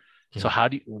 So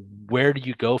Mhm. where do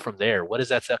you go from there? What is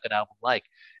that second album like?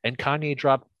 And Kanye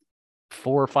dropped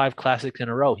 4 or 5 classics in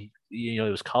a row. It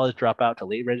was College Dropout to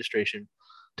Late Registration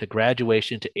to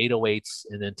Graduation to 808s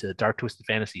and then to Dark Twisted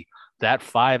Fantasy. That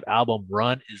 5 album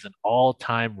run is an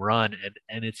all-time run,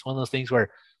 and it's one of those things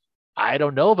where I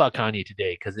don't know about Kanye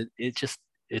today because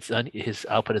his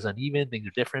output is uneven, things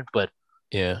are different, but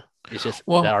Yeah. it's just that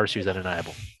Well, artistry is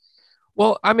undeniable.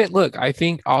 I mean, look, I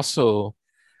think also,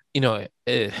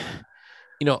 a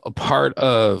part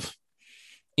of,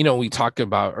 we talked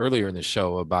about earlier in the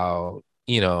show about,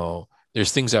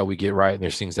 there's things that we get right and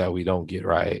there's things that we don't get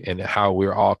right, and how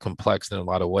we're all complex in a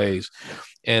lot of ways.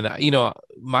 And,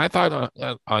 my thought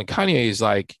on Kanye is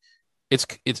like, it's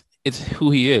who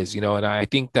he is, and I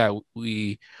think that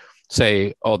we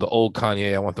say, oh, the old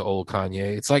Kanye, I want the old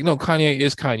Kanye. It's like, no, Kanye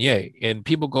is Kanye, and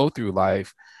people go through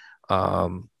life.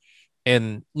 Um,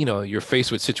 and you're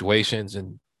faced with situations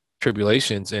and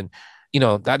tribulations, and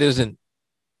that isn't,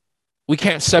 we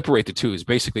can't separate the two is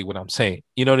basically what I'm saying.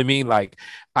 You know what I mean? Like,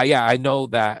 I know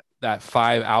that that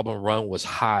 5 album run was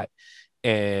hot,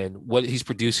 and what he's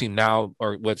producing now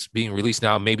or what's being released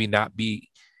now maybe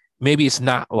it's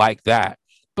not like that,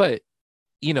 but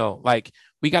like,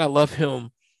 we gotta love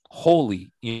him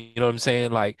wholly. You know what I'm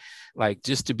saying? Like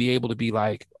just to be able to be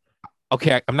like,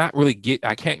 okay,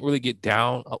 I can't really get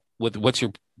down with what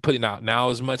you're putting out now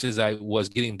as much as I was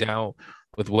getting down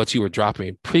with what you were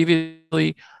dropping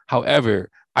previously. However,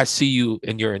 I see you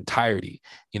in your entirety,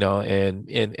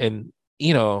 and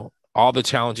all the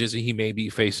challenges that he may be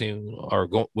facing or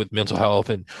with mental health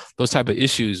and those type of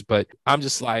issues. But I'm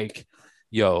just like,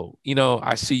 yo,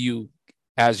 I see you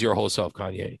as your whole self,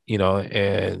 Kanye,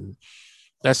 and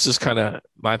that's just kind of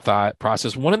my thought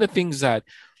process. One of the things that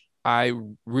I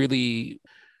really,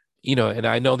 and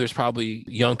I know there's probably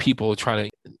young people trying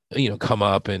to, come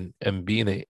up and be in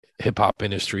the hip hop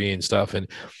industry and stuff. And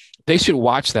they should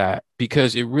watch that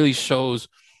because it shows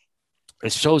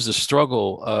the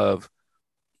struggle of,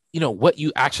 what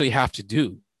you actually have to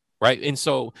do. Right. And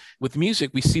so with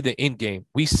music, we see the end game.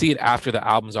 We see it after the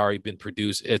album's already been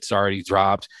produced. It's already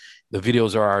dropped. The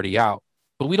videos are already out,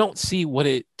 but we don't see what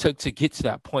it took to get to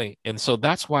that point. And so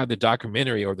that's why the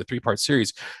documentary or the 3-part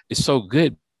series is so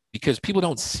good, because people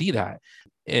don't see that.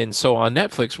 And so on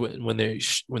Netflix,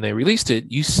 when they released it,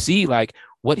 you see like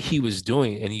what he was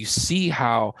doing, and you see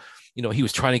how, he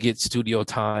was trying to get studio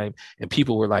time, and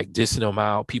people were like dissing him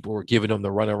out. People were giving him the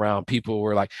runaround. People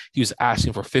were like, he was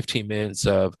asking for 15 minutes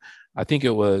of, I think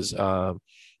it was a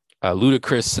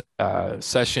Ludacris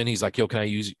session. He's like, yo, can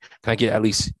I get at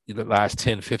least the last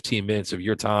 10, 15 minutes of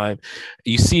your time?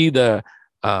 You see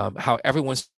how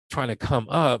everyone's trying to come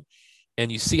up,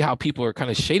 and you see how people are kind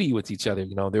of shady with each other.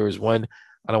 There was one,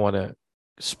 I don't want to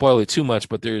spoil it too much,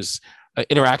 but there's an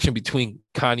interaction between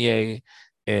Kanye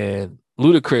and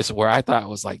Ludacris where I thought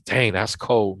was like, dang, that's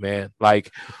cold, man.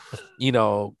 Like,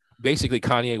 basically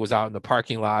Kanye was out in the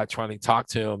parking lot trying to talk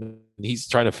to him, and he's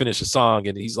trying to finish a song,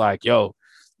 and he's like, yo,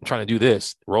 I'm trying to do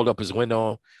this. Rolled up his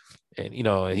window, and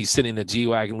and he's sitting in the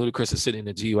G-Wagon. Ludacris is sitting in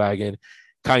the G-Wagon.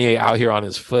 Kanye out here on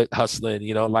his foot hustling,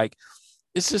 like,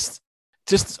 it's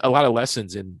just a lot of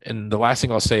lessons. And the last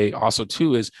thing I'll say also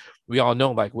too is, we all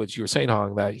know, like what you were saying,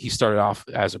 Hong, that he started off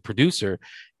as a producer,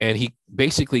 and he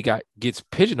basically gets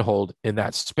pigeonholed in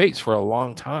that space for a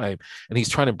long time, and he's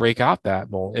trying to break out that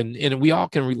mold. And we all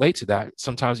can relate to that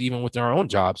sometimes, even within our own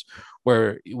jobs,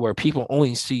 where people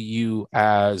only see you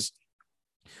as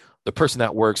the person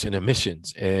that works in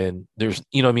admissions, and there's,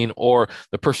 what I mean, or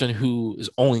the person who is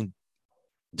only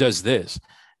does this.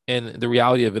 And the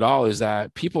reality of it all is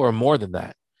that people are more than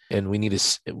that, and we need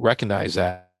to recognize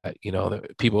that. That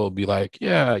people will be like,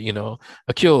 yeah,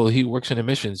 Akil, he works in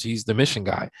admissions, he's the mission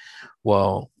guy.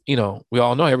 Well, we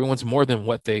all know everyone's more than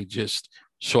what they just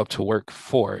show up to work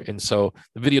for. And so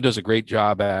the video does a great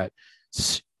job at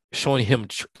showing him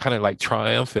kind of like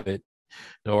triumphant,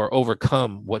 or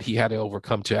overcome what he had to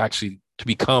overcome to actually to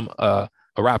become a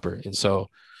rapper. And so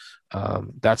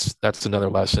That's another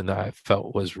lesson that I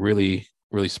felt was really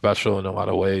really special in a lot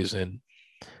of ways, and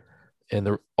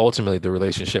ultimately the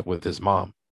relationship with his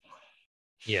mom.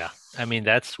 Yeah. I mean,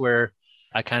 that's where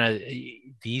I kind of,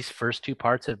 these first two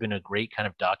parts have been a great kind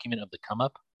of document of the come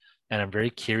up. And I'm very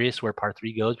curious where part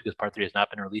three goes because part three has not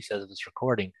been released as of this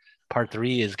recording. Part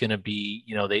three is going to be,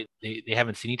 they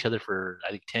haven't seen each other for,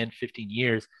 I think, 10, 15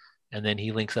 years. And then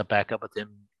he links up back up with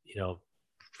him,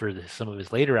 for some of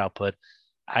his later output.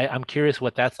 I'm curious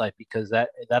what that's like because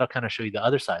that'll kind of show you the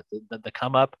other side, the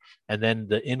come up, and then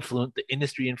the influence, the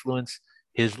industry influence,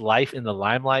 his life in the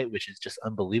limelight, which is just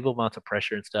unbelievable amounts of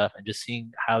pressure and stuff, and just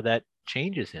seeing how that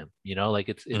changes him. Like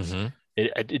Mm-hmm.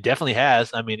 it definitely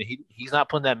has. I mean, he's not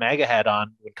putting that MAGA hat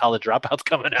on when College Dropout's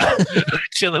coming out,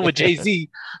 chilling with Jay-Z.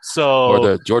 Or So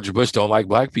the George Bush don't like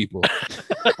black people.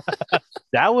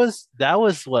 that was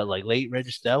what, like, late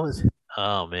register. That was,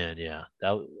 oh man, yeah.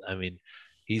 I mean,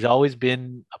 he's always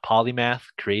been a polymath,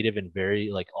 creative in very,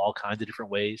 like, all kinds of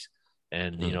different ways.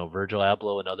 And Mm. Virgil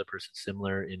Abloh, another person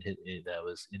similar that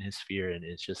was in his sphere, and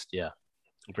it's just, yeah,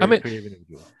 I very mean, creative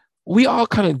individual. we all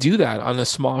kind of do that on a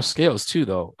small scales too,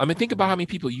 though. I mean, think about Mhm. how many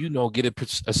people get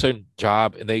a certain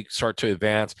job and they start to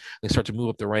advance, they start to move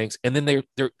up the ranks, and then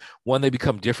they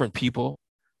become different people,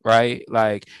 right?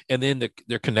 Like, and then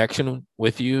their connection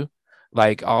with you,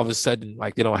 like all of a sudden,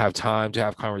 like they don't have time to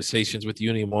have conversations with you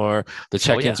anymore. The Oh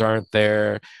yeah. check-ins aren't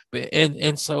there, but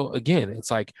and so again,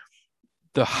 it's like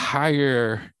the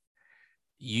higher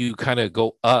you kind of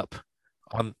go up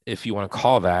on, if you want to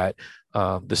call that,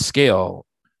 the scale,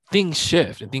 things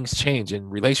shift and things change and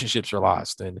relationships are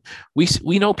lost, and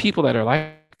we know people that are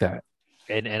like that.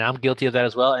 And I'm guilty of that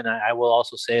as well. And I will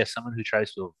also say, as someone who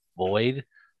tries to avoid,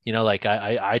 like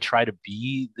I try to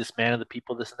be this man of the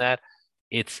people, this and that.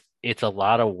 It's a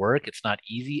lot of work. It's not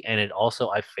easy, and it also,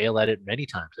 I fail at it many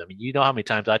times. I mean, you know how many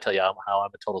times I tell you how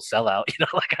I'm a total sellout.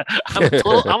 Like,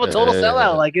 I'm a total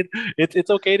sellout. Like,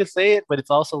 it's okay to say it, but it's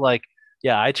also like,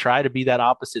 yeah, I try to be that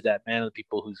opposite, that man of the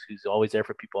people who's always there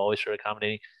for people, always sort of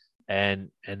accommodating, and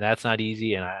that's not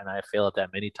easy, and I fail at that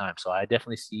many times. So I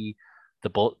definitely see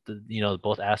both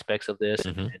aspects of this,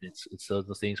 and, Hmm. and it's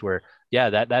those things where, yeah,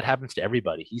 that happens to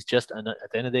everybody. He's just at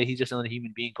the end of the day, he's just another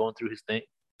human being going through his thing,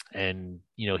 and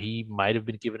he might have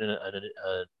been given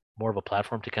a more of a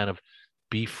platform to kind of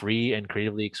be free and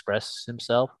creatively express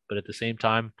himself, but at the same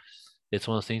time, it's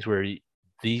one of those things where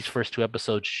these first two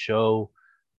episodes show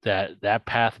that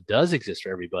path does exist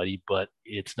for everybody, but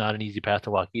it's not an easy path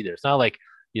to walk either. It's not like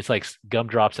it's like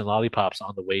gumdrops and lollipops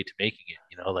on the way to making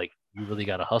it. Like, you really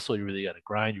got to hustle, you really got to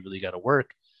grind, you really got to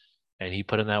work. And he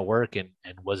put in that work, and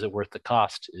was it worth the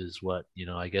cost? Is what,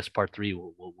 I guess part three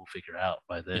we'll figure out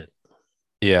by then.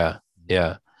 Yeah,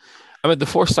 yeah. I mean, the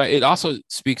foresight, it also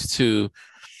speaks to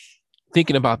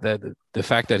thinking about the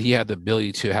fact that he had the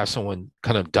ability to have someone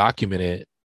kind of document it.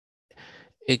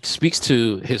 It speaks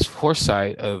to his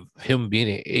foresight of him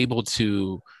being able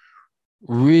to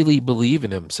really believe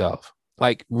in himself,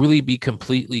 like really be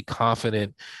completely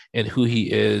confident in who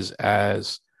he is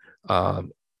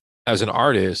um, as an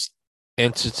artist,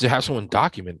 and to have someone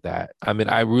document that. I mean,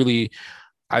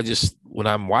 I just, when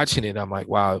I'm watching it, I'm like,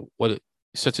 wow,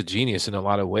 such a genius in a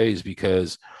lot of ways,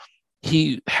 because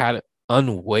he had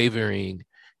unwavering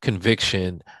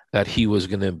conviction that he was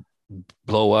going to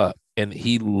blow up, and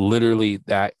he literally,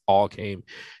 that all came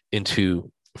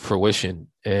into fruition.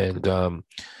 And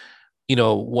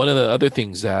one of the other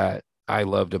things that I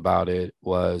loved about it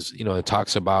was, it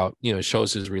talks about, it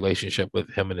shows his relationship with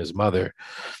him and his mother.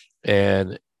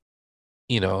 And,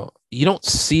 you don't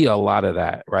see a lot of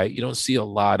that, right? You don't see a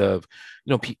lot of,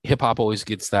 hip hop always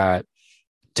gets that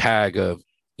tag of,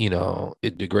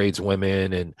 it degrades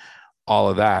women and all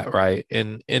of that, right?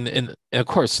 And of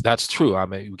course that's true. I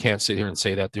mean, we can't sit here and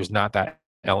say that there's not that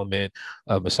element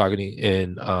of misogyny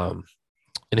in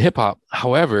hip hop.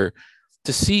 However,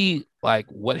 to see like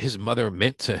what his mother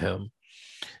meant to him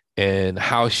and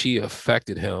how she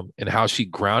affected him and how she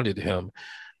grounded him,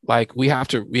 like we have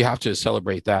to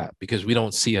celebrate that, because we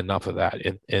don't see enough of that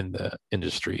in the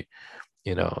industry.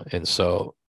 And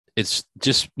so it's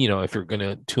just, if you're going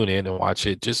to tune in and watch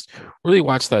it, just really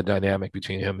watch that dynamic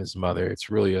between him and his mother. It's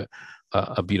really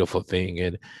a beautiful thing.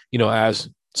 And as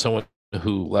someone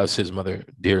who loves his mother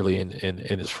dearly and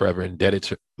is forever indebted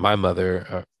to my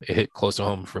mother, it hit close to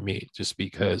home for me, just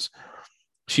because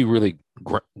she really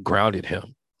grounded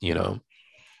him, you know.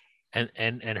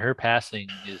 And her passing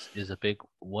is a big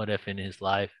what if in his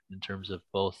life, in terms of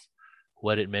both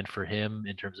what it meant for him,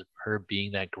 in terms of her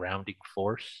being that grounding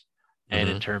force, and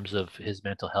in Mm-hmm. terms of his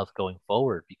mental health going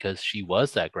forward, because she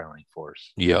was that grounding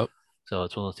force. Yep. So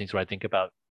it's one of those things where I think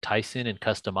about Tyson and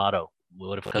Cus D'Amato.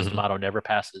 What if Cus Mhm. D'Amato never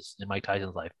passes in Mike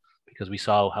Tyson's life? Because we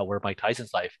saw how where Mike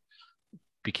Tyson's life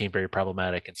became very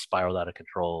problematic and spiraled out of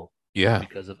control Yeah.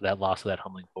 because of that loss of that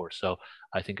humbling force. So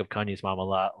I think of Kanye's mom a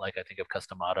lot, like I think of Cus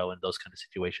D'Amato and those kind of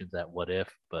situations. That what if,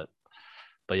 but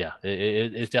yeah,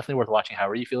 it's definitely worth watching.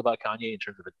 How do you feel about Kanye in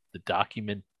terms of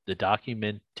the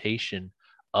documentation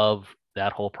of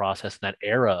that whole process and that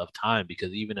era of time?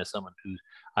 Because even as someone who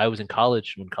I was in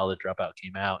college when College Dropout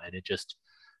came out, and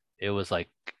it was like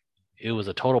it was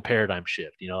a total paradigm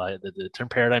shift. You know, the term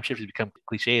paradigm shift has become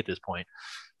cliche at this point,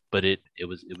 but it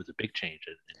was a big change,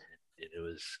 and it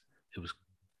was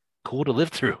cool to live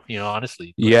through. You know,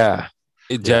 honestly, but Yeah,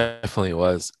 it yeah. definitely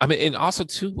was. I mean, and also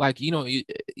too, like,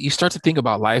 you start to think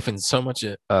about life, and so much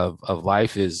of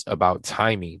life is about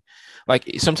timing. Like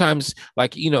sometimes,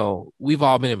 like, we've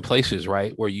all been in places,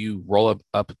 right, where you roll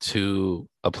up to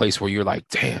a place where you're like,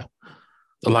 damn,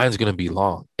 the line's gonna be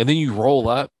long. And then you roll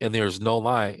up and there's no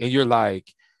line. And you're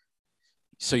like,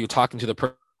 so you're talking to the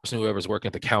person, whoever's working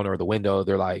at the counter or the window,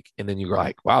 they're like, and then you're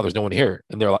like, wow, there's no one here.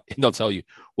 And they're like, and they'll tell you,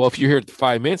 well, if you're here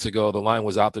 5 minutes ago, the line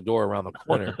was out the door around the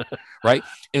corner. Right.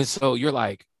 And so you're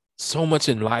like, so much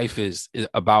in life is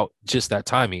about just that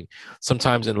timing.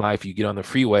 Sometimes in life you get on the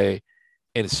freeway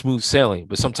and it's smooth sailing,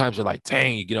 but sometimes you're like,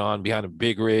 dang, you get on behind a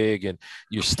big rig and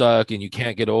you're stuck and you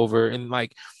can't get over.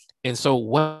 And so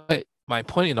what my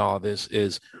point in all of this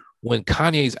is, when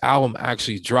Kanye's album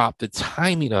actually dropped, the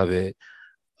timing of it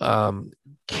um,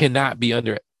 cannot be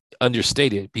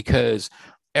understated, because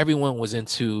everyone was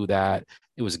into that.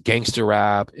 It was gangster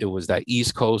rap. It was that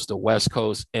East Coast, the West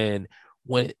Coast. And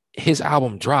when his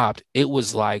album dropped, it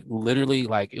was like literally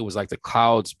like it was like the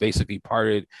clouds basically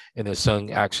parted and the sun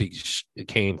actually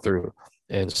came through.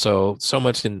 And so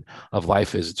much of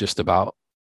life is just about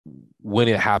when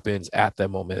it happens at that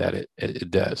moment that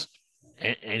it does.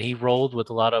 And he rolled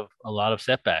with a lot of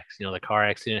setbacks. You know, the car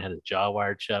accident had his jaw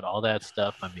wired shut, all that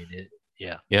stuff. I mean,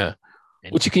 yeah. Yeah.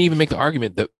 And Which you can even make the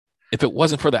argument that if it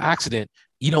wasn't for the accident,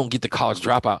 you don't get the college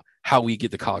dropout. How we get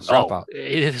the college oh, dropout?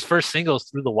 his first singles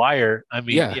Through the Wire. I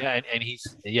mean, Yeah. yeah, and he's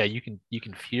yeah. You can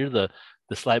hear the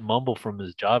slight mumble from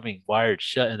his jaw being wired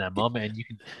shut in that moment, and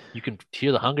you can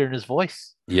hear the hunger in his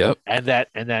voice, Yep. and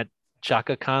that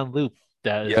Chaka Khan loop.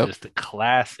 That is Yep. just a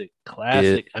classic, It.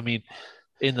 classic. I mean,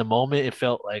 in the moment it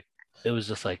felt like it was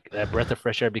just like that breath of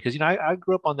fresh air because I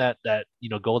grew up on that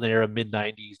golden era mid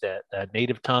 90s, that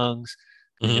native tongues,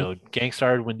 Mhm.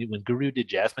 Gangstar when Guru did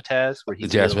Jazzmatazz, where The he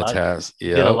did a Jasmine lot Taz. he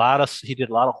did a Yep. lot of he did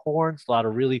a lot of horns, a lot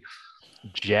of really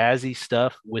jazzy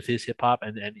stuff with his hip hop,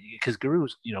 and because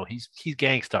Guru's he's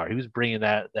Gangstar, he was bringing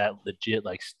that legit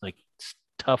like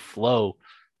tough flow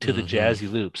to the Hmm.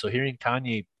 jazzy loop. So hearing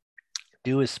Kanye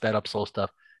do his sped up soul stuff,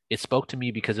 it spoke to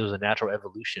me because it was a natural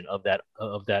evolution of that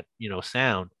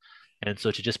sound. And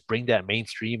so to just bring that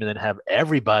mainstream and then have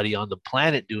everybody on the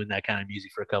planet doing that kind of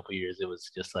music for a couple of years, it was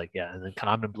just like, yeah. And then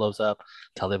Common blows up,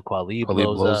 Talib Kweli Probably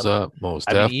blows blows up. up. Most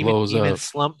I mean, Def even blows even up.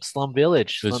 Slum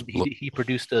Village, It's he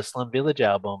produced a Slum Village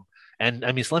album, and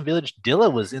I mean Slum Village,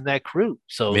 Dilla was in that crew.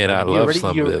 So Man, I I mean, love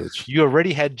Slum Village. you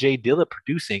already had Jay Dilla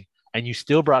producing, and you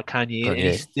still brought Kanye in, and he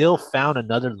Kanye. still found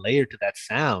another layer to that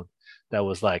sound that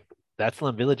was like that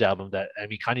Slum Village album. That I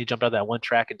mean, Kanye jumped out that one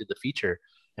track and did the feature,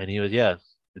 and he was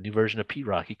the new version of Pete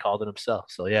Rock. He called it himself.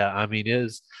 So yeah, I mean,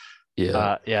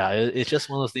 Yeah. it's just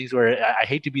one of those things where I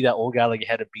hate to be that old guy like you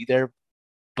had to be there,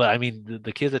 but I mean,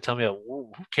 the kids that tell me, who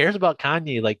cares about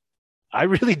Kanye? Like, I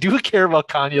really do care about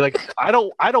Kanye. Like, I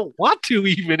don't want to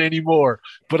even anymore,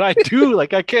 but I do.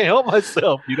 Like, I can't help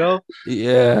myself, you know?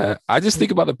 Yeah. I just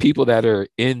think about the people that are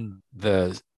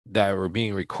that were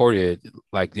being recorded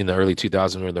like in the early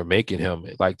 2000s when they're making him.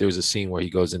 Like there's a scene where he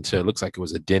goes into, it looks like it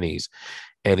was a Denny's,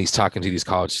 and he's talking to these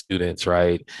college students,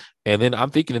 right? And then I'm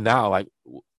thinking now, like,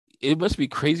 it must be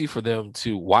crazy for them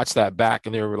to watch that back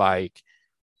and they were like,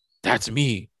 that's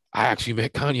me. I actually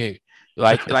met Kanye.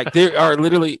 Like they are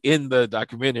literally in the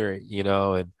documentary,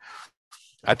 and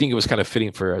I think it was kind of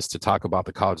fitting for us to talk about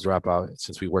the college dropout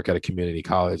since we work at a community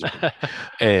college.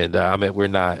 And I mean, we're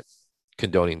not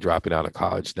condoning dropping out of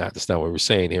college. That's not what we're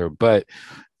saying here, but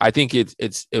I think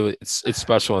it's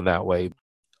special in that way.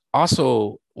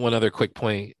 Also, one other quick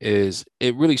point is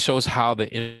it really shows how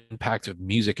the impact of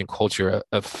music and culture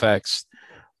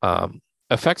um,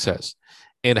 affects us,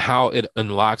 and how it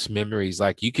unlocks memories.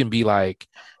 Like you can be like,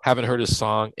 haven't heard a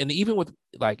song, and even with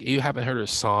like you haven't heard a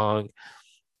song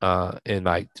in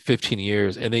like 15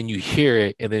 years, and then you hear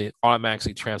it, and then it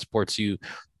automatically transports you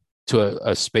to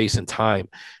a space and time,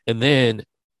 and then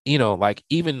like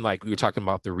even like we were talking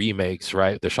about the remakes,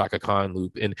 right? The Shaka Khan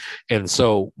loop. And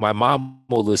so my mom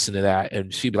will listen to that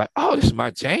and she'd be like, "Oh, this is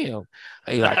my jam."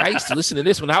 Like I used to listen to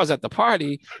this when I was at the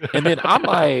party. And then I'm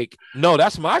like, "No,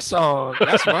 that's my song.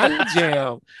 That's my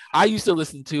jam. I used to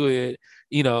listen to it,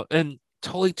 and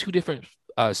totally two different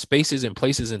spaces and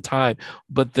places and time,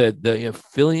 but the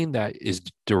feeling that is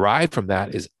derived from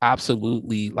that is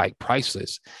absolutely like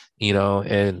priceless,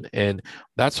 and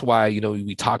that's why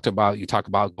you talk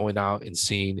about going out and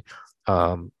seeing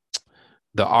um,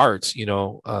 the arts,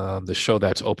 the show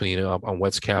that's opening up on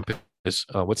West Campus.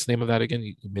 What's the name of that again?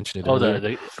 You mentioned it Oh, earlier.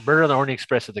 the Murder on the Orient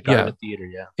Express at the Yeah, Garden Theater.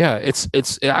 Yeah. yeah,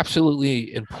 it's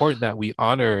absolutely important that we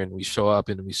honor and we show up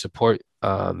and we support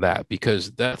that,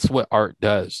 because that's what art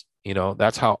does.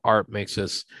 That's how art makes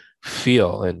us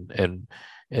feel, and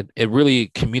it really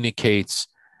communicates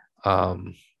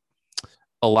um,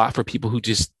 a lot for people who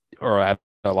just are at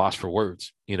a loss for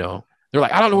words. They're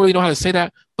like, I don't really know how to say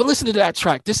that, but listen to that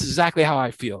track. This is exactly how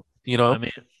I feel. I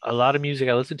mean, a lot of music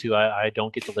I listen to, I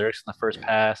don't get the lyrics in the first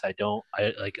pass. I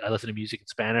listen to music in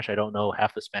Spanish. I don't know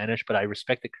half the Spanish, but I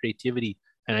respect the creativity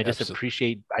and I just Absolutely.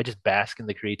 appreciate, I just bask in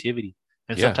the creativity.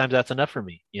 And Yeah. sometimes that's enough for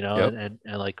me, Yep. and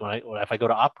like if I go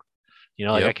to opera,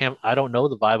 like Yep. I don't know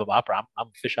the vibe of opera. I'm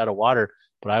a fish out of water,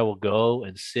 but I will go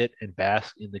and sit and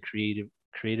bask in the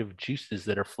creative juices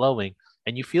that are flowing,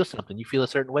 and you feel something. You feel a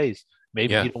certain ways.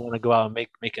 Maybe Yeah. you don't want to go out and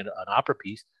make an opera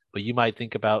piece, but you might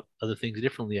think about other things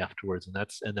differently afterwards, and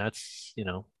that's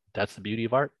the beauty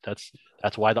of art. That's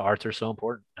why the arts are so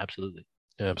important. Absolutely.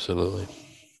 Absolutely.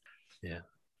 Yeah.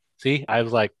 See, I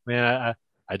was like, man,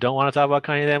 I don't want to talk about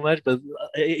Kanye that much, but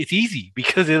it's easy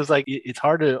because it was like it's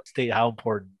hard to state how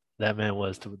important that man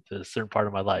was to a certain part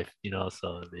of my life.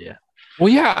 So yeah. Well,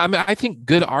 yeah. I mean, I think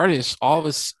good artists, all of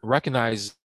us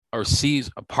recognize or sees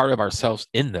a part of ourselves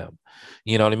in them.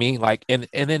 You know what I mean? Like, and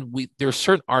then there's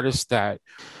certain artists that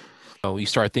we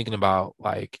start thinking about,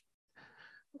 like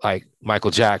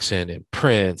Michael Jackson and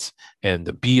Prince and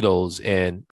the Beatles,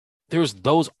 and there's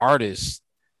those artists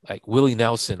like Willie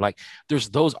Nelson. Like, there's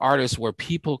those artists where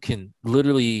people can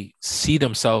literally see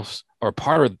themselves or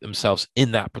part of themselves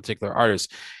in that particular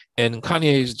artist. And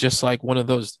Kanye is just like one of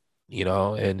those,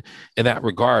 and in that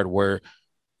regard, where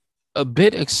a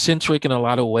bit eccentric in a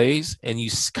lot of ways, and you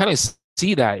kind of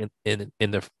see that in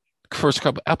the first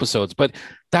couple episodes. But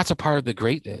that's a part of the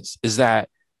greatness, is that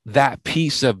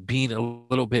piece of being a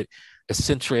little bit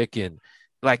eccentric, and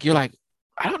like you're like,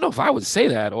 I don't know if I would say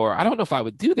that, or I don't know if I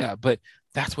would do that, but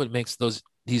that's what makes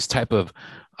these type of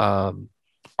um,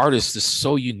 artists is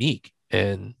so unique.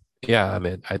 And yeah, I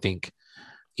mean, I think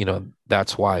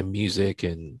that's why music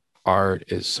and art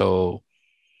is so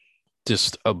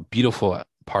just a beautiful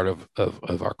part of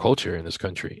our culture in this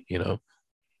country. So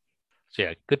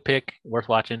yeah, good pick, worth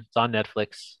watching. It's on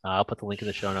Netflix. I'll put the link in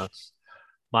the show notes.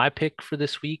 My pick for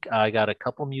this week, I got a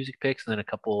couple music picks and then a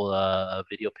couple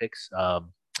video picks.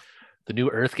 The new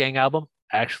Earth Gang album,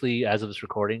 actually, as of this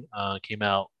recording, came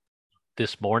out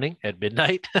this morning at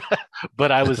midnight.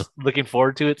 But I was looking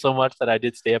forward to it so much that I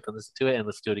did stay up and listen to it and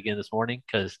listen to it again this morning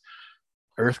because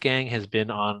Earth Gang has been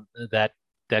on that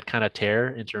kind of tear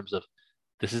in terms of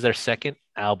this is their second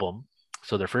album.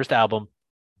 So their first album,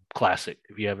 classic.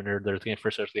 If you haven't heard their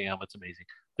first Earth Gang album, it's amazing.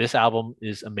 This album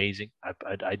is amazing.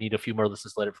 I need a few more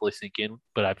listens to let it fully sink in,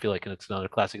 but I feel like it's another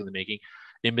classic in the making.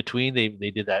 In between, they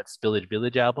did that Spillage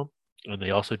Village album, and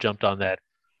they also jumped on that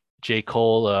J.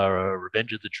 Cole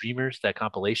Revenge of the Dreamers, that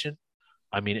compilation.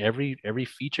 I mean, every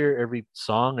feature, every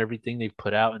song, everything they've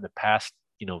put out in the past,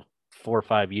 4 or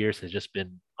 5 years has just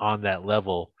been on that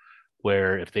level.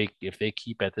 Where if they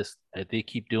keep at this, if they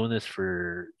keep doing this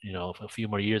for a few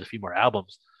more years, a few more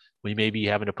albums, we may be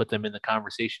having to put them in the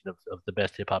conversation of the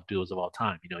best hip hop duos of all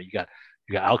time. You got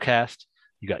Outkast,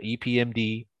 you got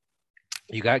EPMD,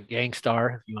 you got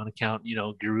Gangstar, if you want to count,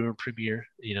 Guru and Premier.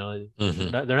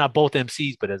 Mm-hmm. They're not both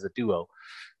MCs, but as a duo.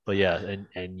 But yeah,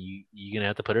 and you're gonna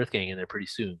have to put Earth Gang in there pretty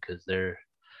soon because they're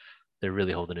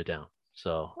really holding it down.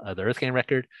 So the Earth Gang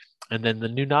record, and then the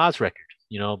new Nas record.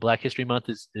 Black History Month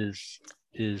is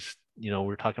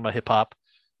we're talking about hip hop,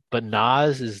 but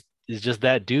Nas is just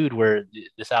that dude. Where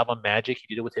this album Magic,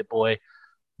 he did it with Hit Boy.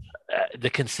 The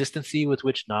consistency with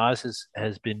which Nas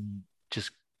has been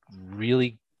just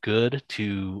really good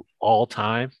to all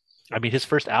time. I mean, his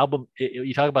first album,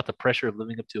 you talk about the pressure of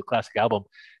living up to a classic album.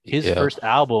 His Yeah. first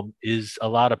album is a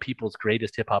lot of people's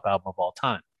greatest hip hop album of all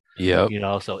time. Yep.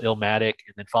 So Illmatic,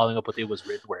 and then following up with It Was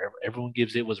Written, where everyone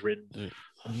gives It Was Written.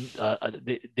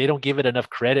 They don't give it enough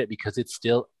credit because it's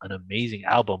still an amazing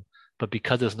album, but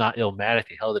because it's not Illmatic,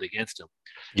 they held it against him.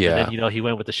 And then Yeah. he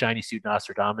went with the Shiny Suit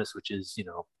Nostradamus, which is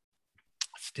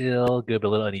Still good, but a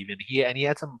little uneven.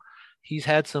 He's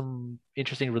had some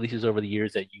interesting releases over the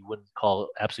years that you wouldn't call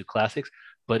absolute classics,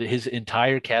 but his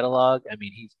entire catalog, I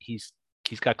mean, he's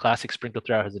got classics sprinkled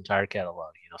throughout his entire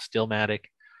catalog. Stillmatic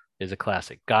is a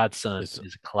classic. Godson is a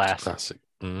It's a classic. classic.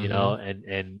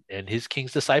 And his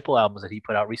King's Disciple albums that he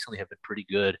put out recently have been pretty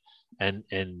good, and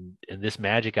this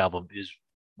Magic album is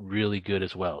really good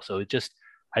as well. So I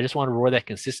just want to roar that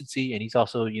consistency, and he's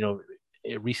also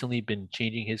recently been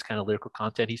changing his kind of lyrical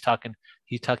content.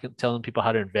 Telling people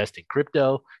how to invest in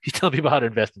crypto. He's telling people how to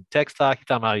invest in tech stock. He's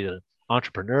talking about how he's an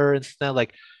entrepreneur and stuff.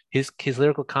 Like his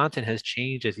lyrical content has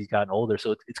changed as he's gotten older.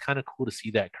 So it's kind of cool to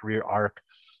see that career arc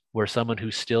where someone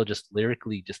who's still just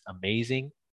lyrically just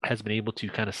amazing has been able to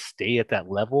kind of stay at that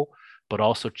level, but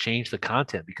also change the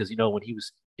content because when he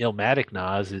was Illmatic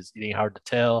Nas, it ain't hard to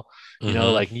tell,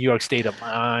 like New York State of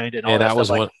Mind and all And that that stuff. was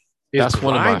Like one. it's That's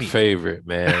one of my grimy. favorite,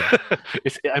 man.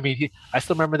 I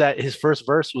still remember that his first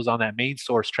verse was on that main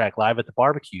source track, Live at the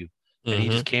Barbecue, and he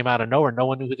hmm just came out of nowhere. No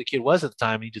one knew who the kid was at the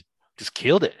time. And he just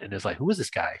killed it, and it's like, who is this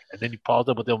guy? And then he followed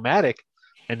up with Illmatic,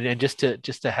 and just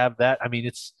to have that. I mean,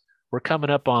 we're coming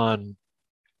up on,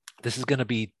 this is going to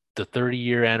be the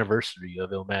 30-year anniversary of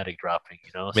Illmatic dropping.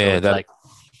 So Man, it's that like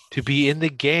to be in the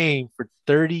game for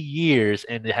 30 years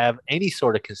and to have any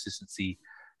sort of consistency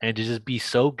and to just be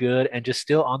so good and just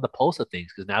still on the pulse of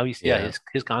things because now yeah,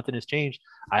 his content has changed.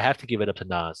 I have to give it up to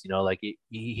Nas. Like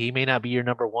he may not be your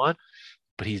number one,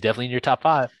 but he's definitely in your top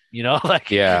five.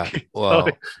 Like yeah. so Well,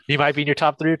 he might be in your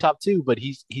top three or top two, but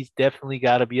he's definitely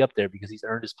got to be up there because he's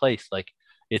earned his place. Like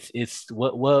it's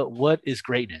what is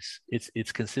greatness?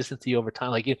 It's consistency over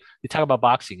time. Like you talk about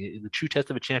boxing, the true test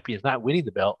of a champion is not winning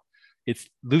the belt, it's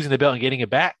losing the belt and getting it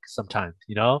back sometimes.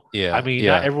 I yeah, mean,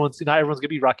 yeah, not everyone's gonna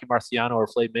be Rocky Marciano or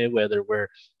Floyd Mayweather where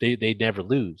they never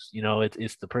lose.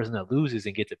 It's the person that loses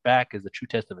and gets it back is the true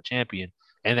test of a champion.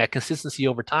 And that consistency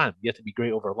over time. You have to be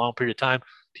great over a long period of time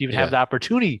to even have yeah, the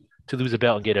opportunity to lose a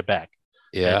belt and get it back.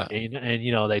 yeah,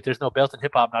 Like there's no belt in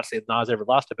hip hop. Not to say Nas ever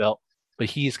lost a belt, but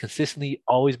he's consistently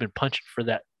always been punching for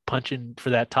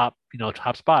that top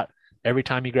spot. Every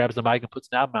time he grabs the mic and puts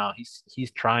an album out,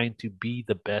 he's trying to be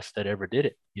the best that ever did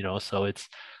it. So it's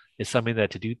something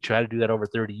that try to do that over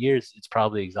 30 years, it's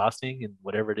probably exhausting and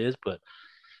whatever it is, but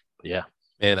yeah,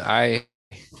 and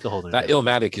still holding it that down.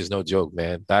 Illmatic is no joke,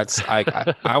 man. That's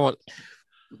I want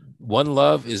One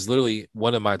Love is literally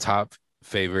one of my top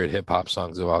favorite hip hop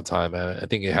songs of all time. Man. I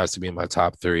think it has to be in my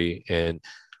top three. And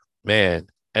man,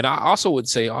 and I also would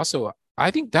say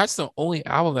I think that's the only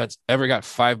album that's ever got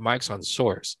 5 mics on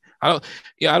Source. I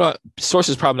don't. Source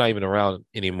is probably not even around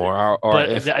anymore. Or But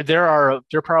if there are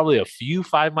probably a few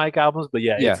 5 mic albums, but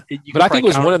yeah, yeah, you but could I think probably it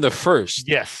was count. one of the first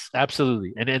Yes,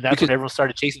 absolutely, and that's because when everyone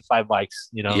started chasing 5 mics.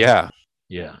 yeah.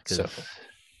 Yeah, So because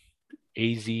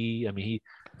Az, I mean,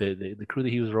 the crew that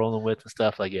he was rolling with and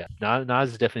stuff, like yeah,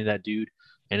 Nas is definitely that dude.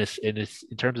 And it's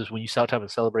in terms of when you talk about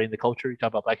celebrating the culture, you talk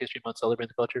about Black History Month, celebrating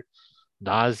the culture.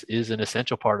 Nas is an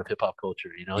essential part of hip hop culture.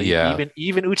 yeah,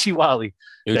 Even Uchi Wally,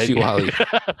 that Uchi Wally.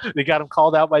 they got him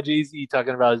called out by Jay-Z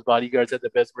talking about his bodyguards had the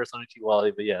best verse on Uchi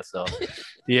Wally. But yeah, so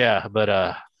yeah,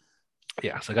 but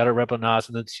yeah, so I got to rep on Nas.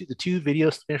 And the two video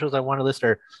specials I want to list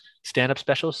are stand-up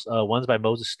specials. One's by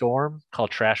Moses Storm called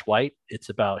Trash White. It's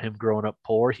about him growing up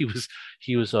poor. He was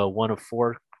one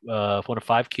of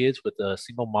five kids with a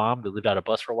single mom that lived out of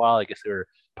bus for a while. I guess they were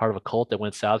part of a cult that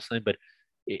went south. But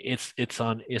it's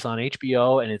on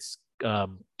HBO, and it's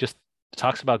just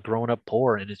talks about growing up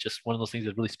poor, and it's just one of those things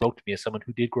that really spoke to me as someone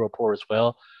who did grow up poor as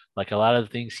well. Like a lot of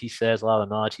the things he says, a lot of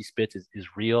the knowledge he spits is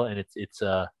real, and it's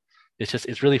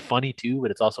really funny too, but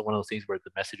it's also one of those things where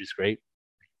the message is great.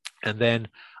 And then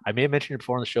I may have mentioned it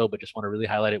before on the show, but just want to really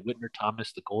highlight it. Whitner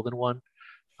Thomas, the Golden One.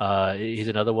 He's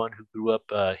another one who grew up.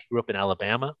 He grew up in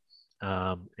Alabama,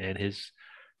 and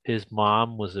his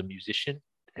mom was a musician.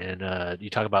 And you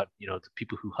talk about the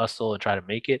people who hustle and try to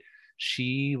make it.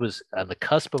 She was on the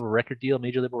cusp of a record deal,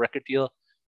 major label record deal,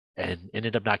 and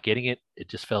ended up not getting it. It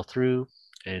just fell through,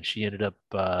 and she ended up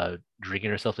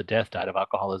drinking herself to death, died of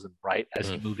alcoholism right as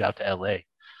he Mm. moved out to LA.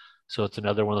 So it's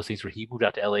another one of those things where he moved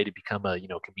out to LA to become a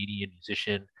comedian,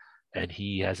 musician, and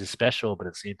he has his special, but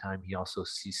at the same time he also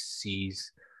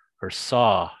sees or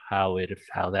saw how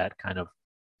that kind of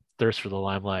thirst for the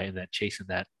limelight and that chasing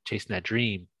that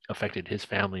dream affected his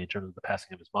family in terms of the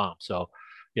passing of his mom. So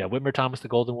yeah, Whitmer Thomas, the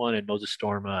Golden One, and Moses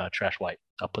Storm, Trash White.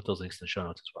 I'll put those links in the show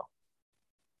notes as well.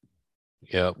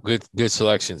 Yeah, good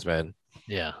selections, man.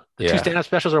 Yeah, the two Yeah. stand-up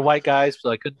specials are white guys, so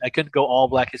I couldn't go all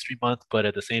Black History Month, but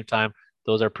at the same time,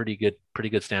 those are pretty good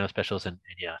stand-up specials, and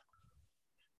yeah.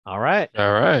 All right,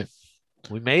 All right.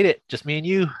 we made it. Just me and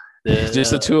you.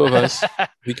 Just the two of us.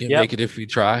 We can Yep. make it if we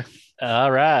try.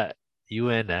 All right. You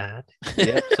and that.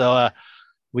 Yep. So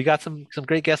we got some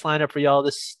great guests lined up for y'all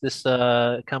this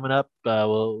coming up.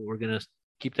 We're gonna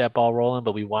keep that ball rolling,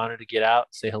 but we wanted to get out,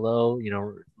 say hello,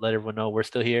 let everyone know we're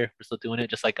still here, we're still doing it,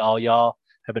 just like all y'all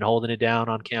have been holding it down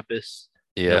on campus.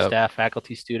 Yeah. Staff,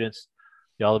 faculty, students,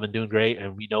 y'all have been doing great,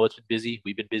 and we know it's been busy.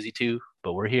 We've been busy too,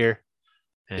 but we're here.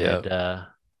 Yeah. And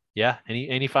yeah,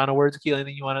 any final words, Akil?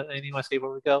 Anything you want to say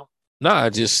before we go? No,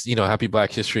 just, happy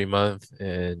Black History Month,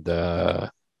 and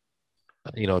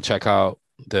check out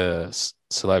the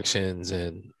selections,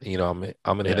 and I'm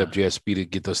gonna hit Yeah. up GSB to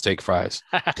get those steak fries.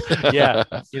 Yeah.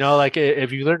 Like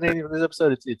if you learned anything from this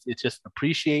episode, it's just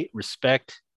appreciate,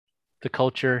 respect the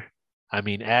culture. I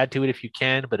mean, add to it if you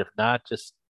can, but if not,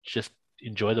 just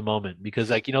enjoy the moment, because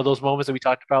like those moments that we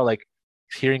talked about, like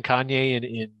hearing Kanye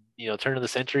in turn of the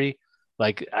century,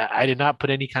 like I did not put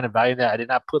any kind of value in that. I did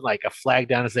not put like a flag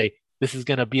down and say this is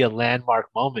gonna be a landmark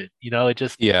moment. It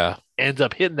just Yeah. ends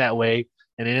up hitting that way,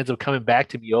 and it ends up coming back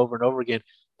to me over and over again.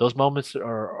 Those moments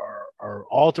are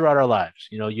all throughout our lives.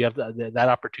 You have that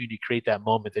opportunity to create that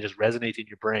moment that just resonates in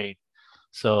your brain.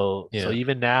 So Yeah.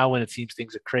 even now, when it seems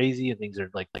things are crazy and things are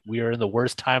like we are in the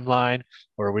worst timeline,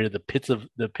 or we're in the pits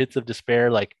of despair,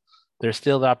 like there's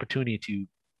still the opportunity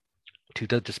to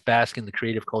just bask in the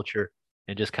creative culture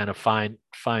and just kind of find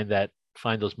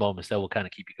those moments that will kind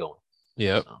of keep you going.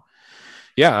 Yeah. So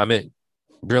Yeah. I mean,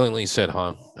 brilliantly said,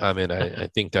 huh? I mean, I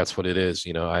think that's what it is.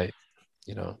 You know,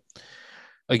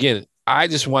 again, I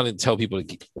just wanted to tell people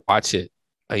to watch it.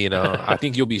 I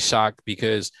think you'll be shocked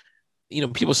because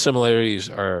people's similarities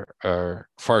are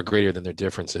far greater than their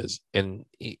differences, and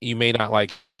you may not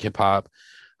like hip hop,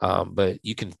 but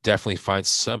you can definitely find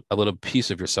a little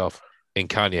piece of yourself in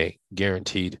Kanye,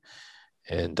 guaranteed.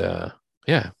 And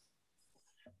yeah,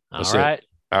 all that's it. right.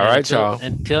 All And right, y'all.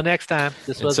 until next time,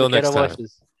 this was the Until next Ghetto time.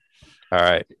 Voices. All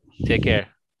right. Take care.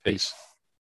 Peace. Peace.